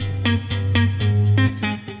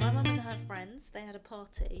 My mum and her friends, they had a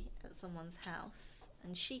party at someone's house,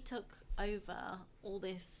 and she took over all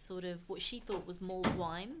this sort of what she thought was mulled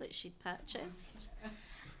wine that she'd purchased.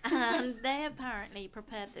 And they apparently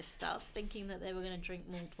prepared this stuff thinking that they were going to drink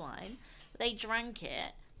mulled wine. They drank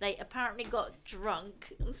it. They apparently got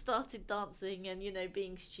drunk and started dancing and,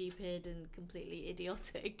 being stupid and completely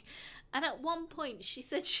idiotic. And at one point, she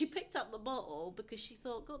said she picked up the bottle because she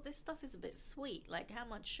thought, God, this stuff is a bit sweet. Like, how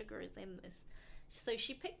much sugar is in this? So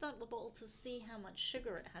she picked up the bottle to see how much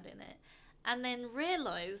sugar it had in it. And then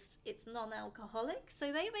realised it's non-alcoholic.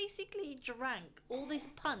 So they basically drank all this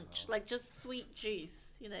punch, like just sweet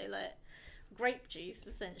juice, like grape juice,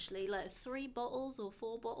 essentially, like 3 bottles or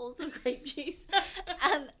 4 bottles of grape juice,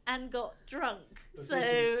 and got drunk. So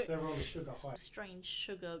they're on a sugar high. Strange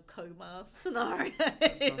sugar coma scenario.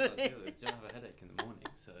 That sounds like good. You don't have a headache in the morning,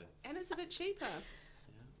 so. And it's a bit cheaper.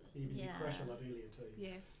 You crash a lot earlier too.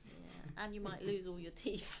 Yes. Yeah. And you might lose all your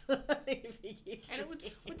teeth. And would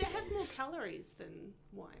they have more calories than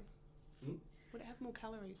wine? Hmm? Would it have more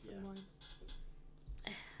calories than wine?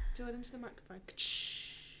 Do it into the microphone.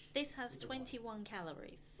 This has 21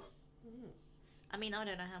 calories. I mean, I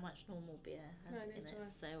don't know how much normal beer has in it,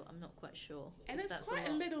 so I'm not quite sure. And if it's that's quite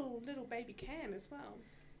a a lot. little baby can as well.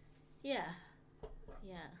 Yeah.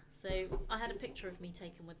 Yeah. So I had a picture of me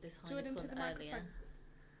taken with this Do it into Heineken the earlier. microphone.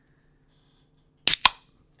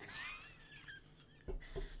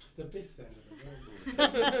 It's the best sound of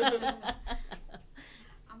the world.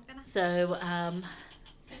 So,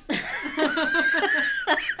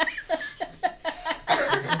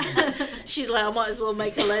 she's like, I might as well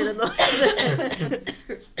make a load of noise.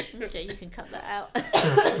 Okay, you can cut that out.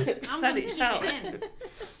 I'm going to keep it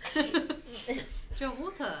in. Do you want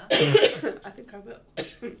water? I think I will.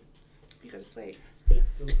 You got a sweet. You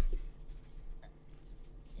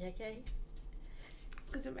okay? It's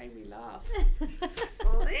because it made me laugh.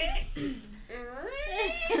 Normally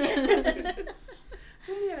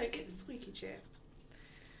I don't get the squeaky chair.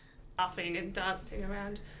 Laughing and dancing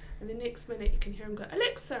around, and the next minute you can hear him go,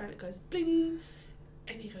 Alexa, and it goes bling,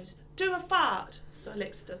 and he goes, do a fart. So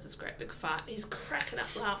Alexa does this great big fart. He's cracking up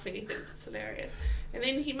laughing. He thinks it's hilarious. And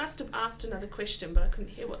then he must have asked another question, but I couldn't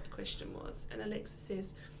hear what the question was. And Alexa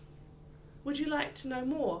says, would you like to know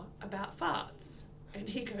more about farts? And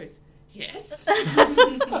he goes, yes.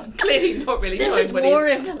 Clearly not really knowing There is what more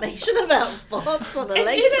he's... information about farts on Alexa.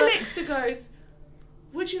 And then Alexa goes,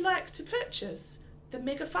 would you like to purchase the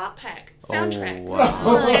Mega Fart Pack soundtrack? Oh,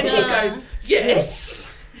 wow. And he goes, yes.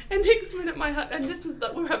 And next minute and this was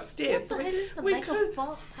like, we're upstairs. What the hell is the we Mega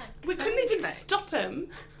Fart Pack We couldn't even soundtrack? stop him.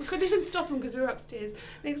 We couldn't even stop him because we were upstairs.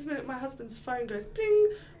 Next minute my husband's phone goes,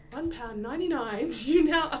 ping, £1.99. You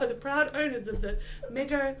now are the proud owners of the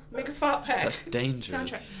Mega Fart Pack. That's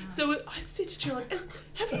dangerous. Soundtrack. So I said to John,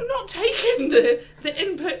 have you not taken the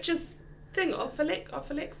in-purchase thing off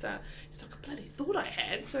Alexa? He's like, I bloody thought I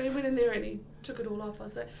had. So he went in there and he took it all off. I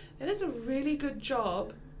was like, that is a really good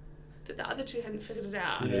job that the other two hadn't figured it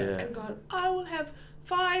out. Yeah. And gone, I will have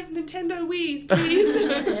 5 Nintendo Wiis, please.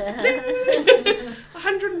 Bling.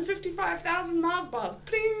 155,000 Mars bars.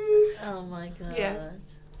 Bling. Oh my god. Yeah.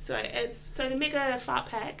 So the Mega Fart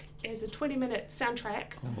Pack is a 20-minute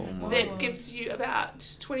soundtrack Oh that gives you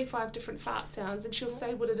about 25 different fart sounds, and she'll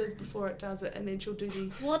say what it is before it does it, and then she'll do the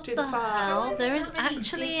What do the fart. hell? There is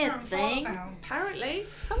actually a thing. Apparently,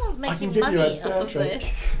 someone's I can making give you money that off of soundtrack.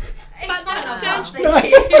 this. But that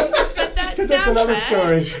soundtrack, Because that's another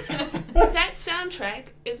story. that soundtrack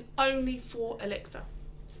is only for Alexa.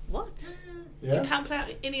 What? Yeah. You can't play it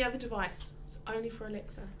on any other device. It's only for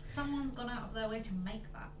Alexa. Someone's gone out of their way to make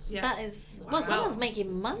that. Yeah. That is well, someone's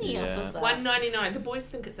making money off of that. $1.99. The boys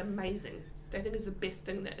think it's amazing. They think it's the best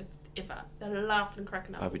thing that ever. They're laughing and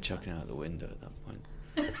cracking up. I'd be chucking it out the window at that point.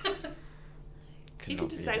 You can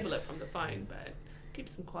disable it from the phone, but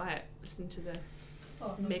keeps them quiet. Listen to the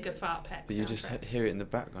Mega Fart Pack. But you just hear it in the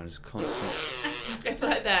background, it's constant. It's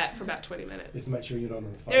like that for about 20 minutes. Just make sure you're not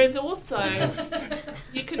on the phone. There is also,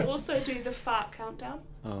 you can also do the fart countdown.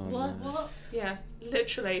 Oh, What? nice. Yeah,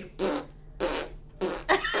 literally.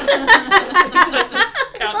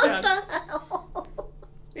 Countdown.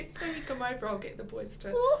 Next time you come over, I'll get the boys to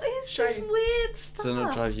What is show this you. weird Does it stuff?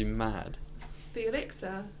 not drive you mad? The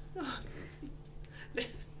Alexa.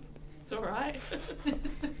 It's alright.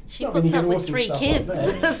 She I mean, puts you up get with awesome 3 stuff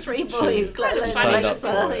kids, like that. 3 boys, let alone Signed up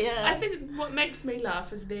Alexa. for it. Yeah. I think what makes me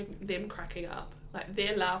laugh is them cracking up. Like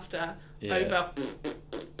their laughter Yeah. over.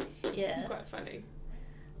 Yeah. It's quite funny.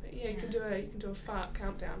 But yeah, you can do a fart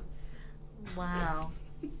countdown. Wow.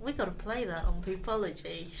 We got to play that on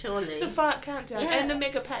Poopology, surely. The fart countdown Yeah. and the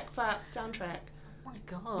Mega Pack fart soundtrack. Oh my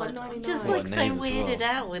god. I'm $1.99. just What like a so name as weirded well.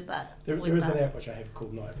 out with that. There with is that. an app which I have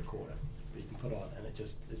called Night Recorder that you can put on, and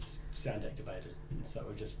it's sound activated, and so it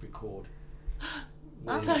will just record.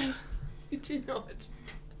 when- So you do not.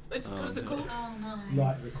 What's Oh, it no. called? Oh no.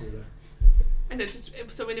 Night Recorder. And it just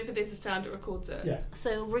so whenever there's a sound, it records it. Yeah.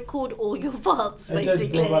 So record all your farts, It basically.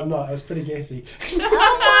 did, well, I'm not. I was pretty gassy.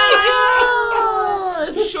 Oh my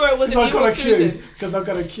god! Sure, it wasn't I you got or accused. Susan. Because I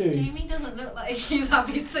got accused. Jamie doesn't look like he's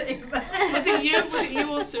happy sitting there. Was it you? Was it you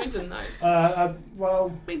or Susan though?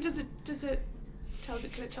 Well, I mean, does it tell the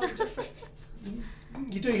can it tell the difference?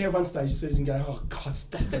 you do hear one stage Susan go, "Oh God,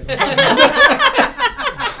 stop it!"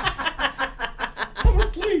 I'm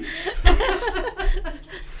asleep.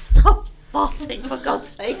 Stop farting, for God's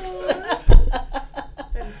sakes.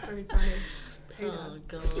 That is pretty funny. Peter. Oh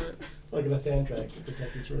god. Like in a soundtrack, to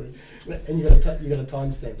take you through, and you got a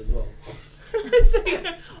timestamp as well. So,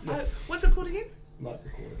 what's it called again? Night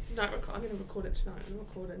Recorder. Night record. I'm going to record it tonight. I'm going to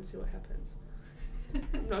record it and see what happens.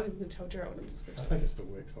 I'm not even going to tell Gerald. I'm just going I to. think it still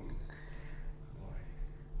works on.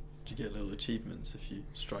 Do you get little achievements if you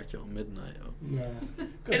strike it on midnight? Or? No,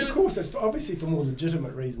 because of course it's obviously for more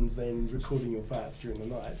legitimate reasons than recording your farts during the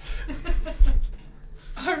night.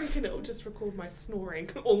 I reckon it will just record my snoring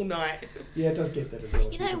all night. Yeah, it does get that as well.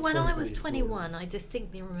 You so know, can when I probably was store 21, I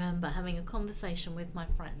distinctly remember having a conversation with my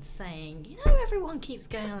friends saying, you know, everyone keeps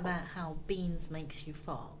going on about how beans makes you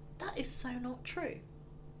fart. That is so not true.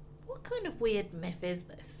 What kind of weird myth is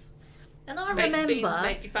this? And I remember... Beans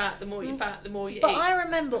make you fat. The more you fat, the more you But eat. I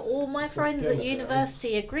remember all my It's the friends at skeleton.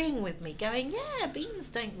 university agreeing with me, going, yeah,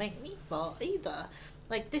 beans don't make me fart either.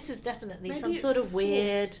 Like, this is definitely Maybe some it's sort the of sauce.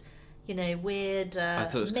 weird, weird I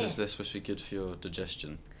thought it was because myth. they're supposed to be good for your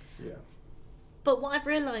digestion. Yeah. But what I've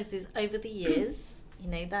realised is over the years,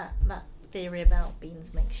 that theory about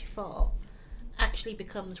beans makes you fart actually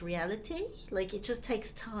becomes reality. Like, it just takes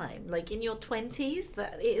time. Like, in your 20s,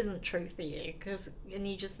 that it isn't true for you. And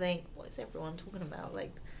you just think, what is everyone talking about?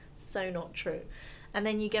 Like, so not true. And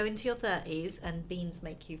then you go into your 30s and beans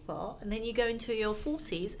make you fart. And then you go into your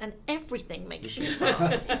 40s and everything makes you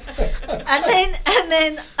fart. and then,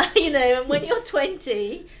 and when you're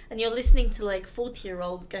 20 and you're listening to like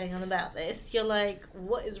 40-year-olds going on about this, you're like,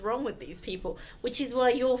 what is wrong with these people? Which is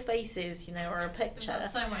why your faces, are a picture.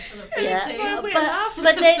 That's so much to look Yeah, forward to.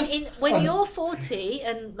 but then when you're 40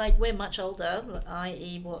 and like we're much older,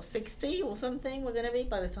 i.e. 60 or something we're going to be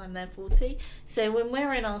by the time they're 40. So when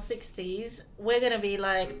we're in our 60s, we're going to be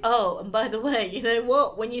like, oh, and by the way, you know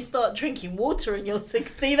what? When you start drinking water and you're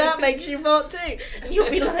 60, that makes you fart too. And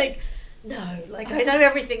you'll be like, no, like I know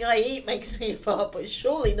everything I eat makes me fart, but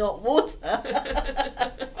surely not water.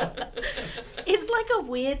 It's like a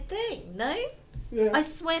weird thing, no? Yeah. I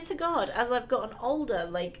swear to God, as I've gotten older,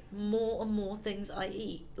 like more and more things I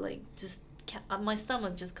eat, like just my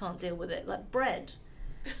stomach just can't deal with it. Like bread,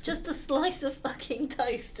 just a slice of fucking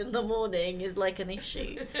toast in the morning is like an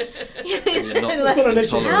issue. It's not an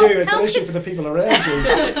issue for you, it's an issue for the people around you.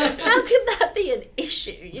 How can that be an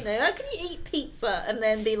issue? How can you eat pizza and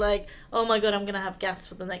then be like, oh my God, I'm going to have gas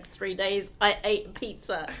for the next 3 days. I ate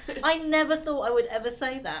pizza. I never thought I would ever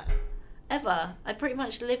say that. Ever. I pretty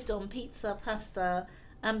much lived on pizza, pasta,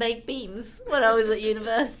 and baked beans when I was at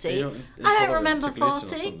university. You're I don't intolerant remember to gluten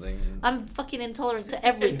or farting. something, and- I'm fucking intolerant to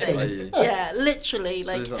everything. Are you? Yeah, literally,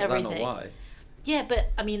 So like is that everything. not why? Yeah, but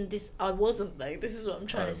I mean, I wasn't though. This is what I'm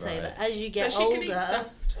trying to say. right. That as you get So she older, can eat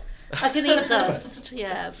dust. I can eat dust.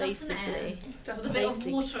 Yeah, Dust and basically. air. With a bit of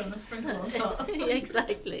water and a sprinkle on top. Yeah,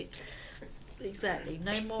 exactly.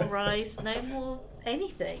 No more rice. No more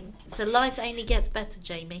anything. So life only gets better,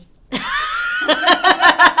 Jamie.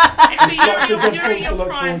 Actually, lots of good you're in things to your look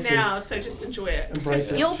prime forward to. now, so just enjoy it.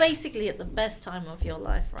 Embrace it. You're basically at the best time of your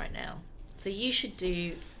life right now. So you should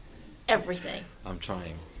do everything. I'm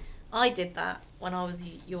trying. I did that when I was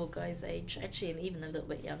your guys' age, actually, and even a little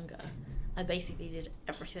bit younger. I basically did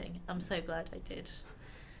everything. I'm so glad I did.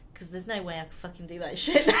 Because there's no way I could fucking do that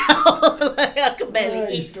shit now. Like, I can barely No,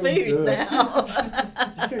 you eat still do food it. now.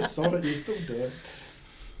 Just go solid, you still do it.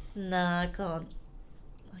 No, I can't.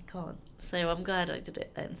 So I'm glad I did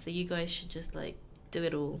it then. So you guys should just like do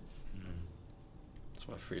it all. That's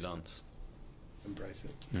why freelance. Embrace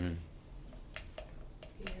it. Mm.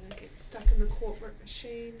 Yeah, don't get stuck in the corporate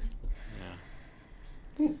machine.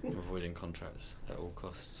 Yeah. Avoiding contracts at all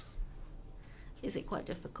costs. Is it quite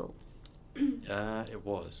difficult? It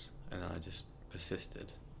was, and then I just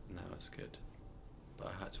persisted. Now it's good, but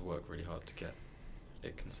I had to work really hard to get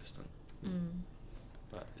it consistent.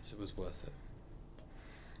 But it was worth it.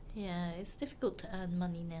 Yeah, it's difficult to earn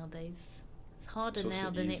money nowadays. It's harder It's also now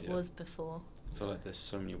than it easier. was before. I feel like there's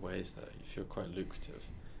so many ways that if you're quite lucrative,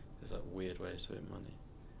 there's like weird ways to earn money.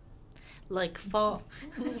 Like fart,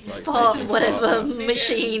 Like fart, making whatever fart.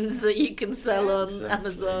 machines that you can sell on Exactly.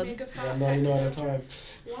 Amazon. Mega Yeah, fart 99 packs. at a time.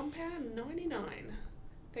 £1.99.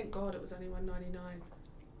 Thank God it was only $1.99.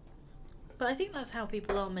 But I think that's how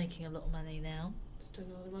people are making a lot of money now. Just doing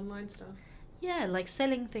all the online stuff. Yeah, like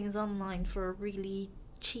selling things online for a really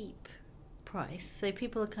cheap price. So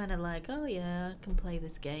people are kind of like, oh yeah, I can play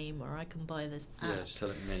this game or I can buy this app. Yeah, just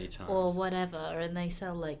sell it many times. Or whatever, and they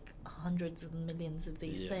sell like hundreds of millions of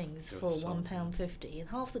these Yeah, things it for was something. £1.50, and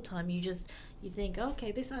half the time you think,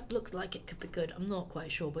 okay, this app looks like it could be good. I'm not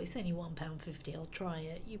quite sure, but it's only £1.50. I'll try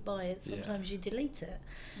it. You buy it. Yeah. Sometimes you delete it,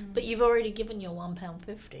 but you've already given your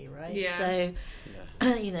 £1.50, right? Yeah. So,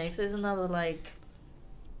 Yeah. you know, if there's another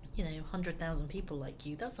 100,000 people like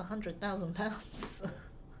you, that's £100,000.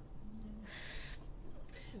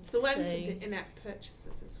 It's the ones So- with the in-app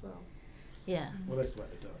purchases as well. Yeah. Well, that's the way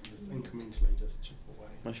to do it. Just incrementally, just chip away.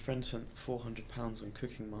 My friend spent £400 on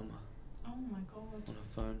Cooking Mama Oh my god. on her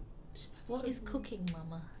phone. What is Cooking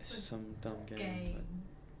Mama? It's some dumb game. like-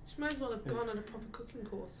 She might as well have gone on a proper cooking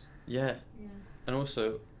course. Yeah. Yeah. And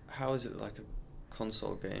also, how is it like a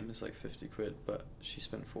console game? It's like 50 quid, but she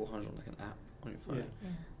spent 400 on like an app on your phone. Yeah. Yeah.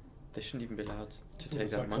 They shouldn't even be allowed to It's all take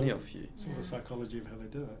the that money psychology- off you. It's all the psychology of how they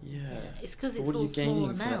do it. Yeah. It's because But it's what are all you small gaining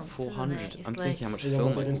for that amounts, 400? isn't it? It's I'm like, thinking how much They want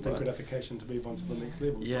film that I can instant buy. gratification to move on to the next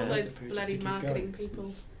level. Yeah. All So those the page bloody just to keep marketing going.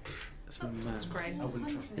 people. It's Not mad. disgrace. I wouldn't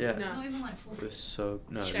trust Yeah. it. No. Not even like It 40. was so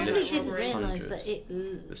no. She it maybe really didn't was realise hundreds. that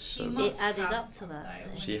it was She so must it added have, up to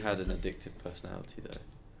that. though. She had an addictive personality though.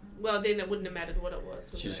 Well, then it wouldn't have mattered what it was.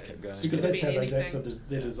 She would just it? kept going. She Because could have that's how been those apps anything.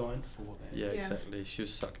 they're designed for. That. Yeah, Yeah. exactly. She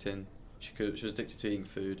was sucked in. She was addicted to eating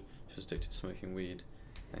food. She was addicted to smoking weed,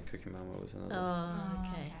 and Cooking Mama was another. Oh,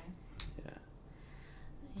 okay. Yeah.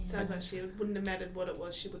 Yeah. Sounds like she wouldn't have mattered what it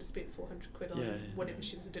was. She would have spent 400 quid on Yeah, yeah. whatever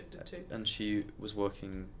she was addicted to. And she was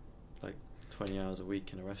working like 20 hours a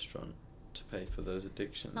week in a restaurant to pay for those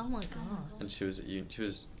addictions. Oh my god. And she was at She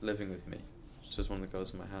was living with me. She was one of the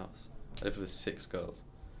girls in my house. I lived with 6 girls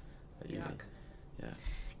at uni. Yuck. Yeah.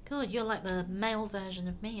 God, you're like the male version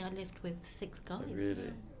of me. I lived with 6 guys Like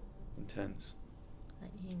really intense. at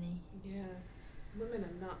uni. Yeah. Women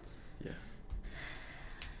are nuts. Yeah.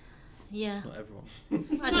 Yeah. Not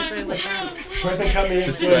everyone. I'd agree with that. Person coming in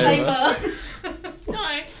Disclaimer.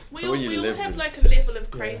 No, we The all, way you we all live have with like a six. level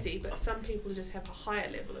of crazy, but some people just have a higher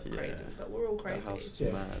level of Yeah. crazy. But we're all That crazy. house was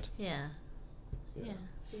Yeah. mad. Yeah. Yeah.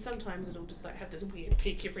 And sometimes it'll just like have this weird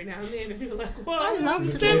peak every now and then, and you're like, "Whoa, I I don't love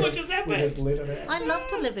understand to what just We happened." just let it out. I love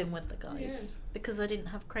to live in with the guys Yeah. because I didn't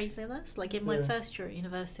have craziness. Like in my Yeah. first year at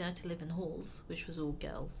university, I had to live in halls, which was all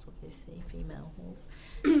girls, obviously, female halls.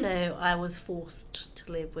 So I was forced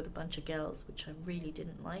to live with a bunch of girls, which I really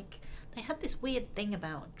didn't like. They had this weird thing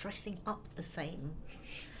about dressing up the same.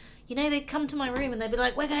 You know, they'd come to my room and they'd be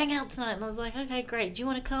like, "We're going out tonight." And I was like, "Okay, great. Do you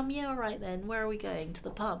want to come?" "Yeah, all right then. Where are we going?" "To the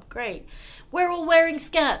pub." "Great. We're all wearing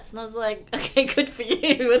skirts." And I was like, "Okay, good for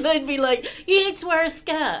you." And they'd be like, "You need to wear a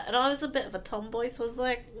skirt." And I was a bit of a tomboy, so I was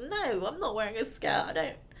like, "No, I'm not wearing a skirt. I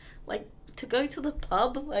don't like to go to the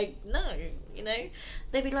pub. Like, no, you know."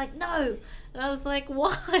 They'd be like, "No." And I was like,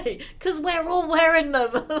 "Why?" "Because we're all wearing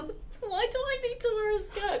them." "Why do I need to wear a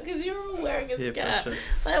skirt? Because you're all wearing a Peer skirt." pressure.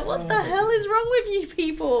 Like, what the hell is wrong with you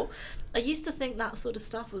people? I used to think that sort of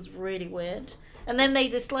stuff was really weird. And then they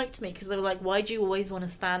disliked me because they were like, "Why do you always want to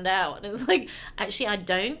stand out?" And it's like, actually, I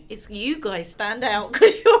don't. It's you guys stand out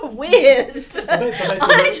because you're weird.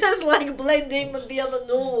 I just like blend in with the other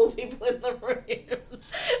normal people in the room.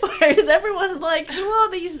 Whereas everyone's like, who are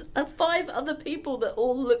these 5 other people that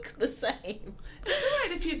all look the same? It's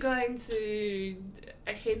alright if you're going to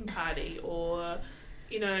a hen party or,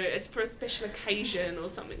 you know, it's for a special occasion or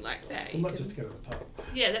something like that. Well, You not can- just to go to the pub.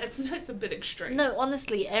 Yeah, that's a bit extreme. No,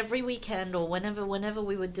 honestly, every weekend or whenever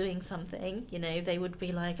we were doing something, you know, they would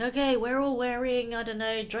be like, "Okay, we're all wearing, I don't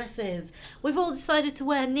know, dresses. We've all decided to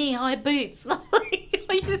wear knee-high boots." And I'm like,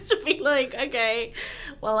 I used to be like, "Okay,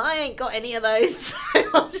 well, I ain't got any of those, so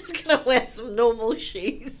I'm just gonna wear some normal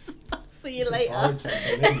shoes. I'll see you later."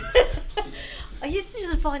 I used to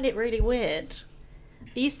just find it really weird.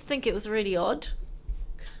 I used to think it was really odd.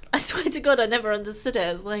 I swear to God, I never understood it.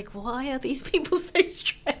 I was like, why are these people so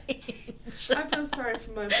strange? I feel sorry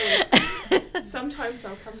for my boys. Sometimes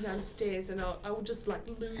I'll come downstairs and I will just like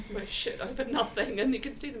lose my shit over nothing, and you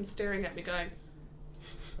can see them staring at me going.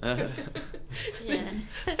 Yeah.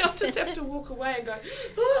 I'll just have to walk away and go.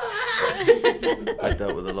 I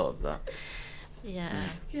dealt with a lot of that. Yeah.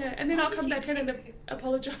 Yeah, and then I'll come back in and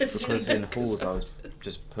apologise. Because in halls I was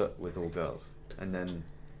just put with all girls, and then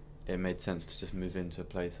it made sense to just move into a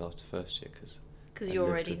place after first year because you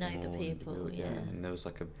already know the people. Yeah. And there was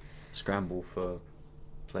like a scramble for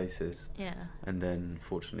places. Yeah. And then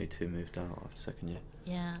fortunately 2 moved out after second year.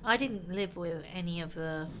 Yeah, I didn't live with any of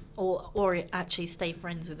the, or actually stay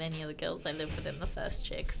friends with any of the girls I lived with in the first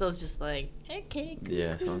year, because I was just like, okay. Cool.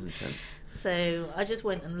 Yeah, sounds intense. So I just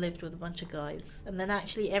went and lived with a bunch of guys, and then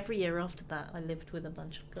actually every year after that I lived with a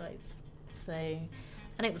bunch of guys. So,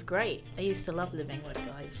 and it was great. I used to love living with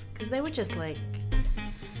guys, because they were just like,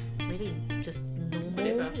 really just normal.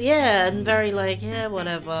 Whatever. Yeah, and very like, yeah,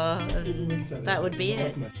 whatever, and that would be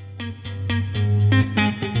it.